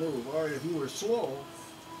 move. Or if you were slow,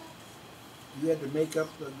 you had to make up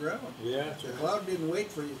the ground. Yeah. The cloud didn't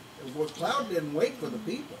wait for you. The cloud didn't wait for the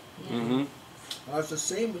people. Mm-hmm. It's the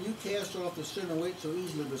same when you cast off the sin and weight so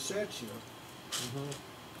easily besets you.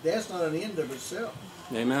 That's not an end of itself.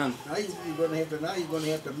 Amen. Now you're going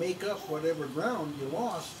to have to make up whatever ground you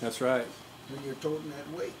lost That's right. when you're toting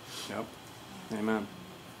that weight. Yep. Amen.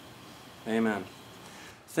 Amen.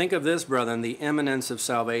 Think of this, brethren, the imminence of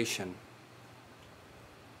salvation.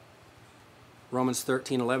 Romans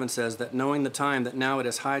 13:11 says that knowing the time, that now it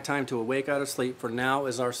is high time to awake out of sleep, for now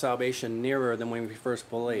is our salvation nearer than when we first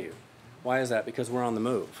believed. Why is that? Because we're on the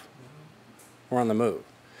move. We're on the move.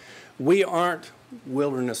 We aren't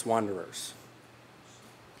wilderness wanderers.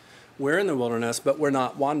 We're in the wilderness, but we're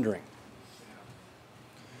not wandering.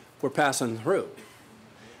 We're passing through.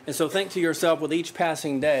 And so think to yourself, with each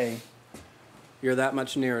passing day, you're that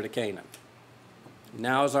much nearer to Canaan.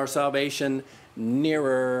 Now is our salvation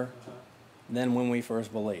nearer than when we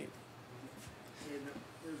first believed. And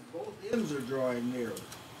both ends are drawing nearer.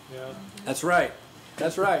 Yeah. That's right.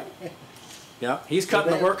 That's right. Yeah, he's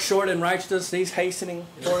cutting the work short in righteousness. He's hastening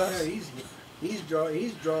toward us. He's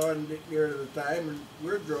drawing nearer to the time, and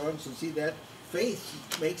we're drawing. So see that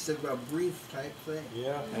faith makes it a brief type thing.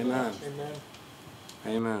 Yeah. Amen. Amen.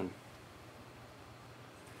 Amen.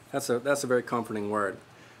 That's a very comforting word.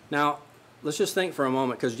 Now, let's just think for a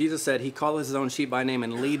moment, because Jesus said he calleth his own sheep by name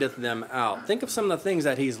and leadeth them out. Think of some of the things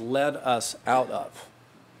that he's led us out of.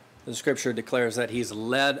 The scripture declares that he's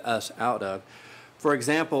led us out of. For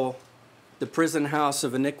example, the prison house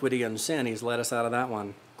of iniquity and sin, he's led us out of that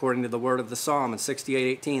one. According to the word of the Psalm in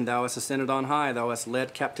 68:18, thou hast ascended on high, thou hast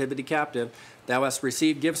led captivity captive, thou hast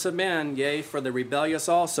received gifts of men, yea, for the rebellious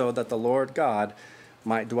also, that the Lord God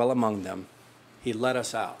might dwell among them. He led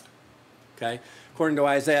us out. Okay? According to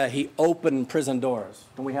Isaiah, he opened prison doors.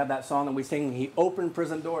 And we have that song that we sing, he opened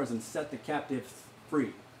prison doors and set the captives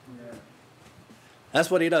free. Yeah. That's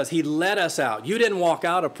what he does. He led us out. You didn't walk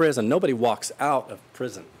out of prison. Nobody walks out of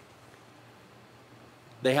prison.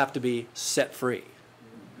 They have to be set free.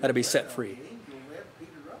 Got to be set free.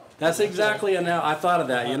 That's exactly, and now I thought of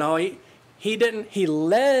that. You know, he didn't, he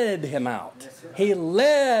led him out. He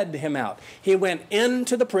led him out. He went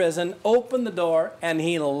into the prison, opened the door, and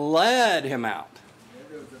he led him out.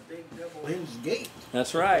 There was a big double-hinged gate.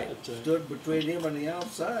 That's right. Stood between him and the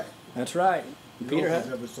outside. That's right. Peter had,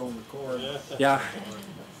 of us on the corner. yeah.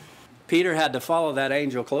 Peter had to follow that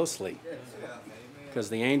angel closely because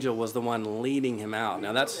the angel was the one leading him out.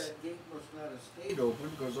 Now that's, That gate must not have stayed open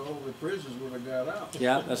because all the prisoners would have got out.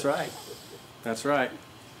 yeah, that's right. That's right.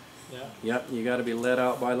 Yeah. Yep, you got to be led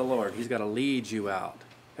out by the Lord. He's got to lead you out.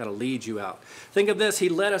 Got to lead you out. Think of this. He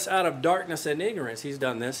led us out of darkness and ignorance. He's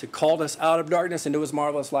done this. He called us out of darkness into his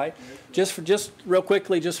marvelous light. Just real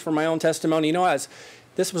quickly, just for my own testimony, you know,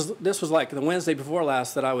 this was like the Wednesday before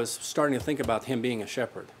last that I was starting to think about him being a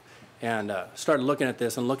shepherd, and started looking at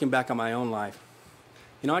this and looking back on my own life.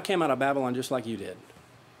 You know, I came out of Babylon just like you did,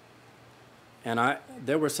 and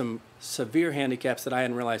there were some severe handicaps that I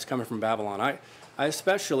hadn't realized coming from Babylon. I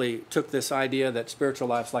especially took this idea that spiritual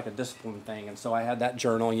life's like a discipline thing, and so I had that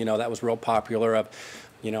journal, you know, that was real popular of,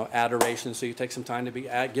 you know, adoration. So you take some time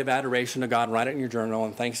to give adoration to God, write it in your journal,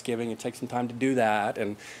 and Thanksgiving, you take some time to do that,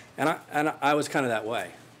 and I was kind of that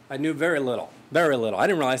way. I knew very little. I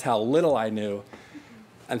didn't realize how little I knew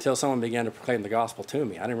until someone began to proclaim the gospel to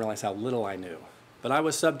me. I didn't realize how little I knew. But I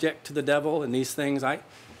was subject to the devil and these things.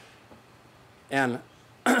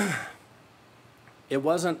 It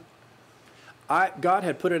wasn't, God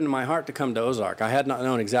had put it in my heart to come to Ozark. I had not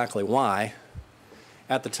known exactly why.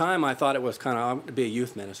 At the time, I thought it was kind of, I'm going to be a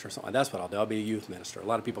youth minister or something. That's what I'll do. I'll be a youth minister. A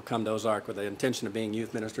lot of people come to Ozark with the intention of being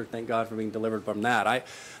youth minister. Thank God for being delivered from that.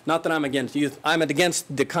 Not that I'm against youth. I'm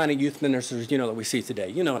against the kind of youth ministers, you know, that we see today.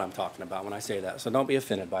 You know what I'm talking about when I say that, so don't be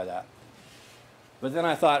offended by that. But then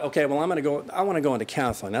I thought, okay, well, I want to go into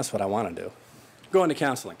counseling. That's what I want to do. Go into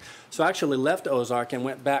counseling. So I actually left Ozark and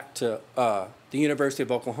went back to the University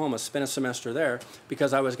of Oklahoma, spent a semester there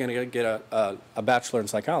because I was going to get a bachelor in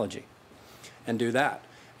psychology and do that.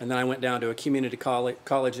 And then I went down to a community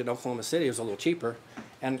college in Oklahoma City. It was a little cheaper,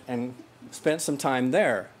 and spent some time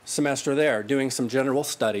there, semester there, doing some general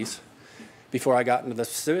studies before I got into the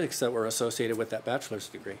specifics that were associated with that bachelor's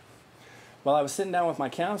degree. Well, I was sitting down with my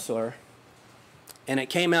counselor, and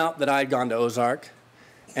it came out that I had gone to Ozark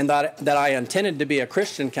and that I intended to be a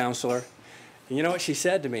Christian counselor. And you know what she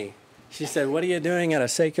said to me? She said, "What are you doing at a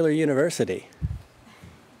secular university?"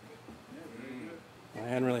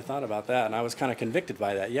 I hadn't really thought about that, and I was kind of convicted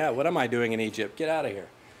by that. Yeah, what am I doing in Egypt? Get out of here.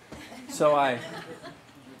 So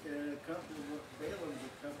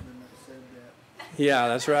yeah,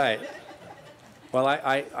 that's right. Well,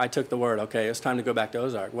 I took the word. Okay, it's time to go back to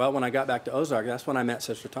Ozark. Well, when I got back to Ozark, that's when I met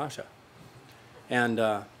Sister Tasha. And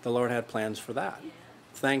the Lord had plans for that.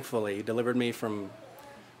 Thankfully, He delivered me from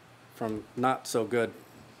not so good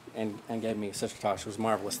and gave me Sister Tasha. It was a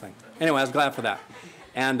marvelous thing. Anyway, I was glad for that.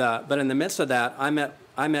 And but in the midst of that, I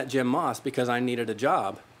met Jim Moss because I needed a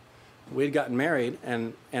job. We'd gotten married,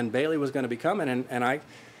 and Bailey was going to be coming, and I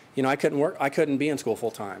couldn't work. I couldn't be in school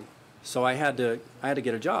full time, so I had to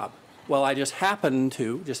get a job. Well, I just happened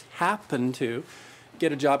to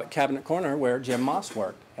get a job at Cabinet Corner where Jim Moss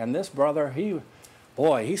worked, and this brother, he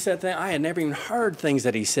said things I had never even heard things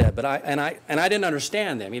that he said, but I didn't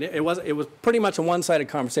understand them. It was pretty much a one-sided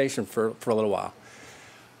conversation for a little while.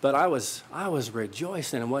 But I was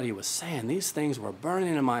rejoicing in what he was saying. These things were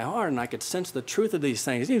burning in my heart, and I could sense the truth of these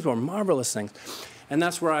things. These were marvelous things, and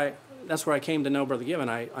that's where I came to know Brother Gibb, and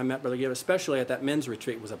I met Brother Gibb, especially at that men's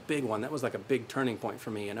retreat. It was a big one. That was like a big turning point for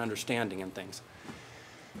me in understanding and things.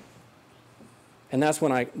 And that's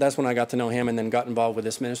when I got to know him, and then got involved with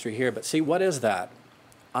this ministry here. But see, what is that?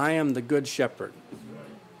 I am the good shepherd.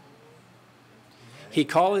 He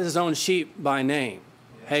calleth his own sheep by name.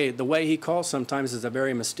 Hey, the way he calls sometimes is a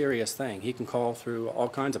very mysterious thing. He can call through all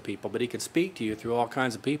kinds of people, but he can speak to you through all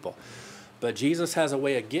kinds of people. But Jesus has a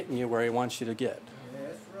way of getting you where he wants you to get.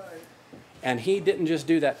 That's right. And he didn't just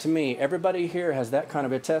do that to me. Everybody here has that kind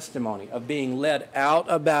of a testimony of being led out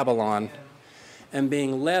of Babylon and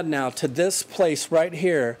being led now to this place right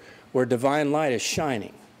here where divine light is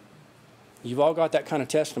shining. You've all got that kind of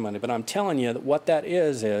testimony, but I'm telling you that what that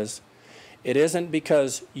is it isn't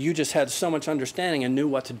because you just had so much understanding and knew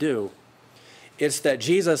what to do. It's that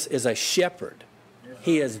Jesus is a shepherd.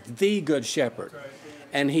 He is the good shepherd.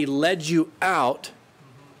 And he led you out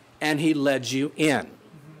and he led you in.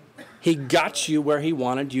 He got you where he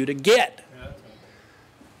wanted you to get.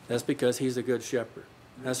 That's because he's a good shepherd.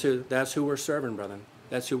 That's who we're serving, brethren.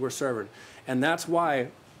 That's who we're serving. And that's why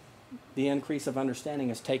the increase of understanding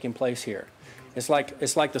is taking place here. It's like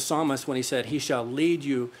the psalmist when he said, he shall lead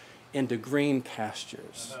you into green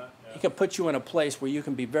pastures. He can put you in a place where you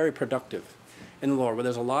can be very productive in the Lord, where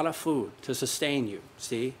there's a lot of food to sustain you.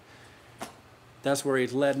 See? That's where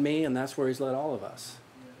he's led me, and that's where he's led all of us.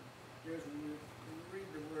 When you read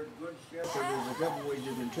the word good shepherd, there's a couple ways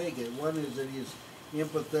you can take it. One is that he's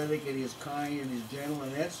empathetic and he's kind and he's gentle,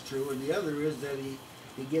 and that's true. And the other is that he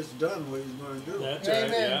gets done what he's going to do. That's right,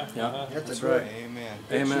 yeah. Yeah. That's right. Amen.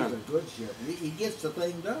 Amen. He's a good shepherd. He gets the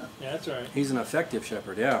thing done. Yeah, that's right. He's an effective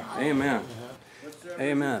shepherd, yeah. Amen.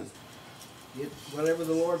 Amen. Whatever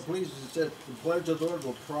the Lord pleases, it said the pleasure of the Lord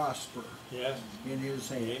will prosper Yes. in his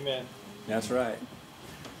hand. Amen. That's right.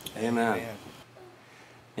 Amen. Amen.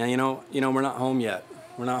 Now, you know, we're not home yet.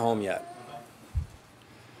 We're not home yet.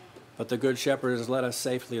 But the Good Shepherd has led us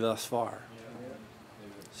safely thus far.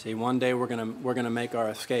 See, one day we're gonna make our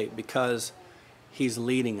escape because he's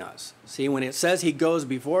leading us. See, when it says he goes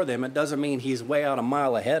before them, it doesn't mean he's way out a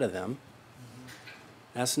mile ahead of them.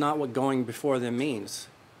 That's not what going before them means.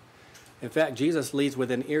 In fact, Jesus leads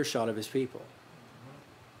within earshot of his people.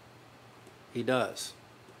 He does.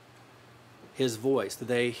 His voice,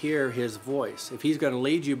 they hear his voice. If he's going to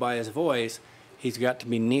lead you by his voice, he's got to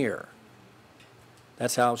be near.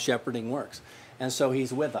 That's how shepherding works. And so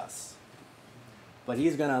he's with us. But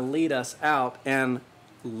he's going to lead us out and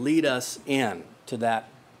lead us in to that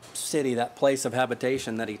city, that place of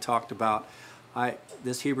habitation that he talked about.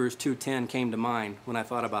 This Hebrews 2:10 came to mind when I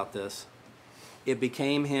thought about this. It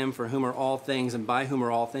became him for whom are all things and by whom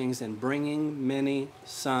are all things, and bringing many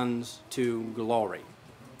sons to glory.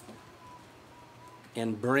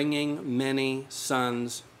 In bringing many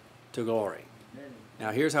sons to glory.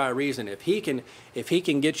 Now here's how I reason. If he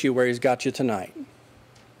can get you where he's got you tonight,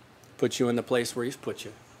 put you in the place where he's put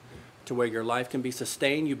you, to where your life can be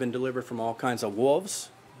sustained, you've been delivered from all kinds of wolves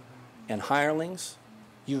and hirelings,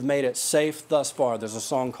 you've made it safe thus far. There's a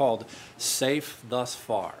song called Safe Thus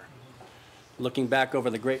Far. Looking back over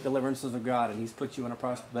the great deliverances of God, and he's put you in a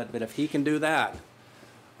process. But if he can do that,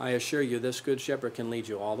 I assure you this good shepherd can lead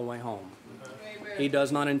you all the way home. Amen. He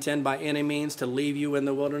does not intend by any means to leave you in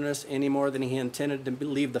the wilderness any more than he intended to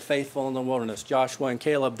leave the faithful in the wilderness. Joshua and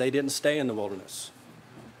Caleb, they didn't stay in the wilderness.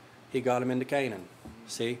 He got them into Canaan.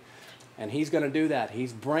 See? And he's going to do that.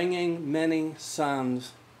 He's bringing many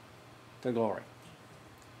sons to glory.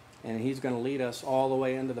 And he's going to lead us all the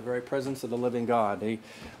way into the very presence of the living God.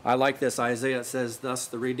 I like this. Isaiah says, thus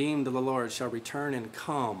the redeemed of the Lord shall return and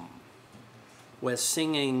come with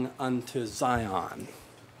singing unto Zion.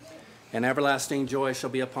 And everlasting joy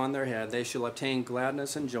shall be upon their head. They shall obtain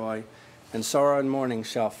gladness and joy, and sorrow and mourning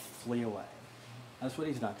shall flee away. That's what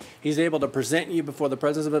he's done. He's able to present you before the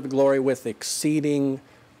presence of the glory with exceeding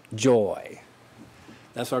joy.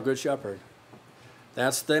 That's our good shepherd.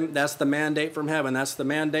 That's the mandate from heaven. That's the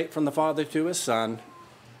mandate from the Father to his Son,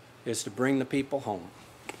 is to bring the people home.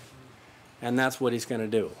 And that's what he's going to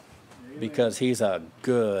do, because he's a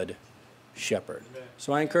good shepherd.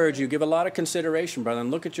 So I encourage you, give a lot of consideration, brother,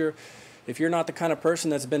 and look at if you're not the kind of person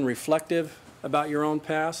that's been reflective about your own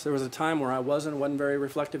past. There was a time where I wasn't very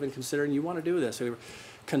reflective and considering. You want to do this. So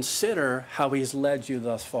consider how he's led you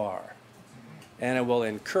thus far. And it will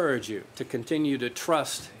encourage you to continue to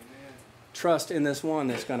trust in this one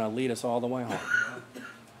that's going to lead us all the way home.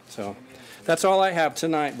 So that's all I have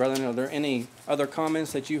tonight, brother. Are there any other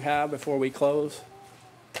comments that you have before we close?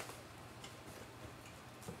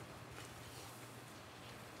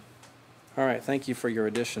 All right, thank you for your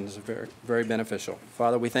additions. Very, very beneficial.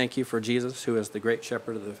 Father, we thank you for Jesus, who is the great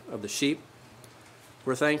shepherd of the sheep.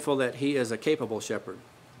 We're thankful that he is a capable shepherd.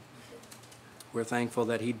 We're thankful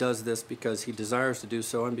that he does this because he desires to do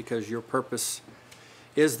so and because your purpose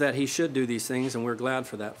is that he should do these things, and we're glad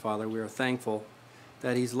for that, Father. We are thankful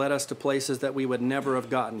that he's led us to places that we would never have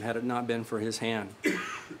gotten had it not been for his hand.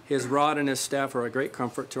 His rod and his staff are a great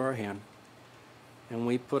comfort to our hand. And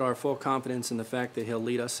we put our full confidence in the fact that he'll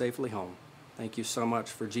lead us safely home. Thank you so much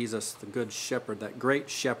for Jesus, the good shepherd, that great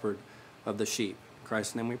shepherd of the sheep. In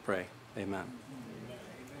Christ's name we pray. Amen.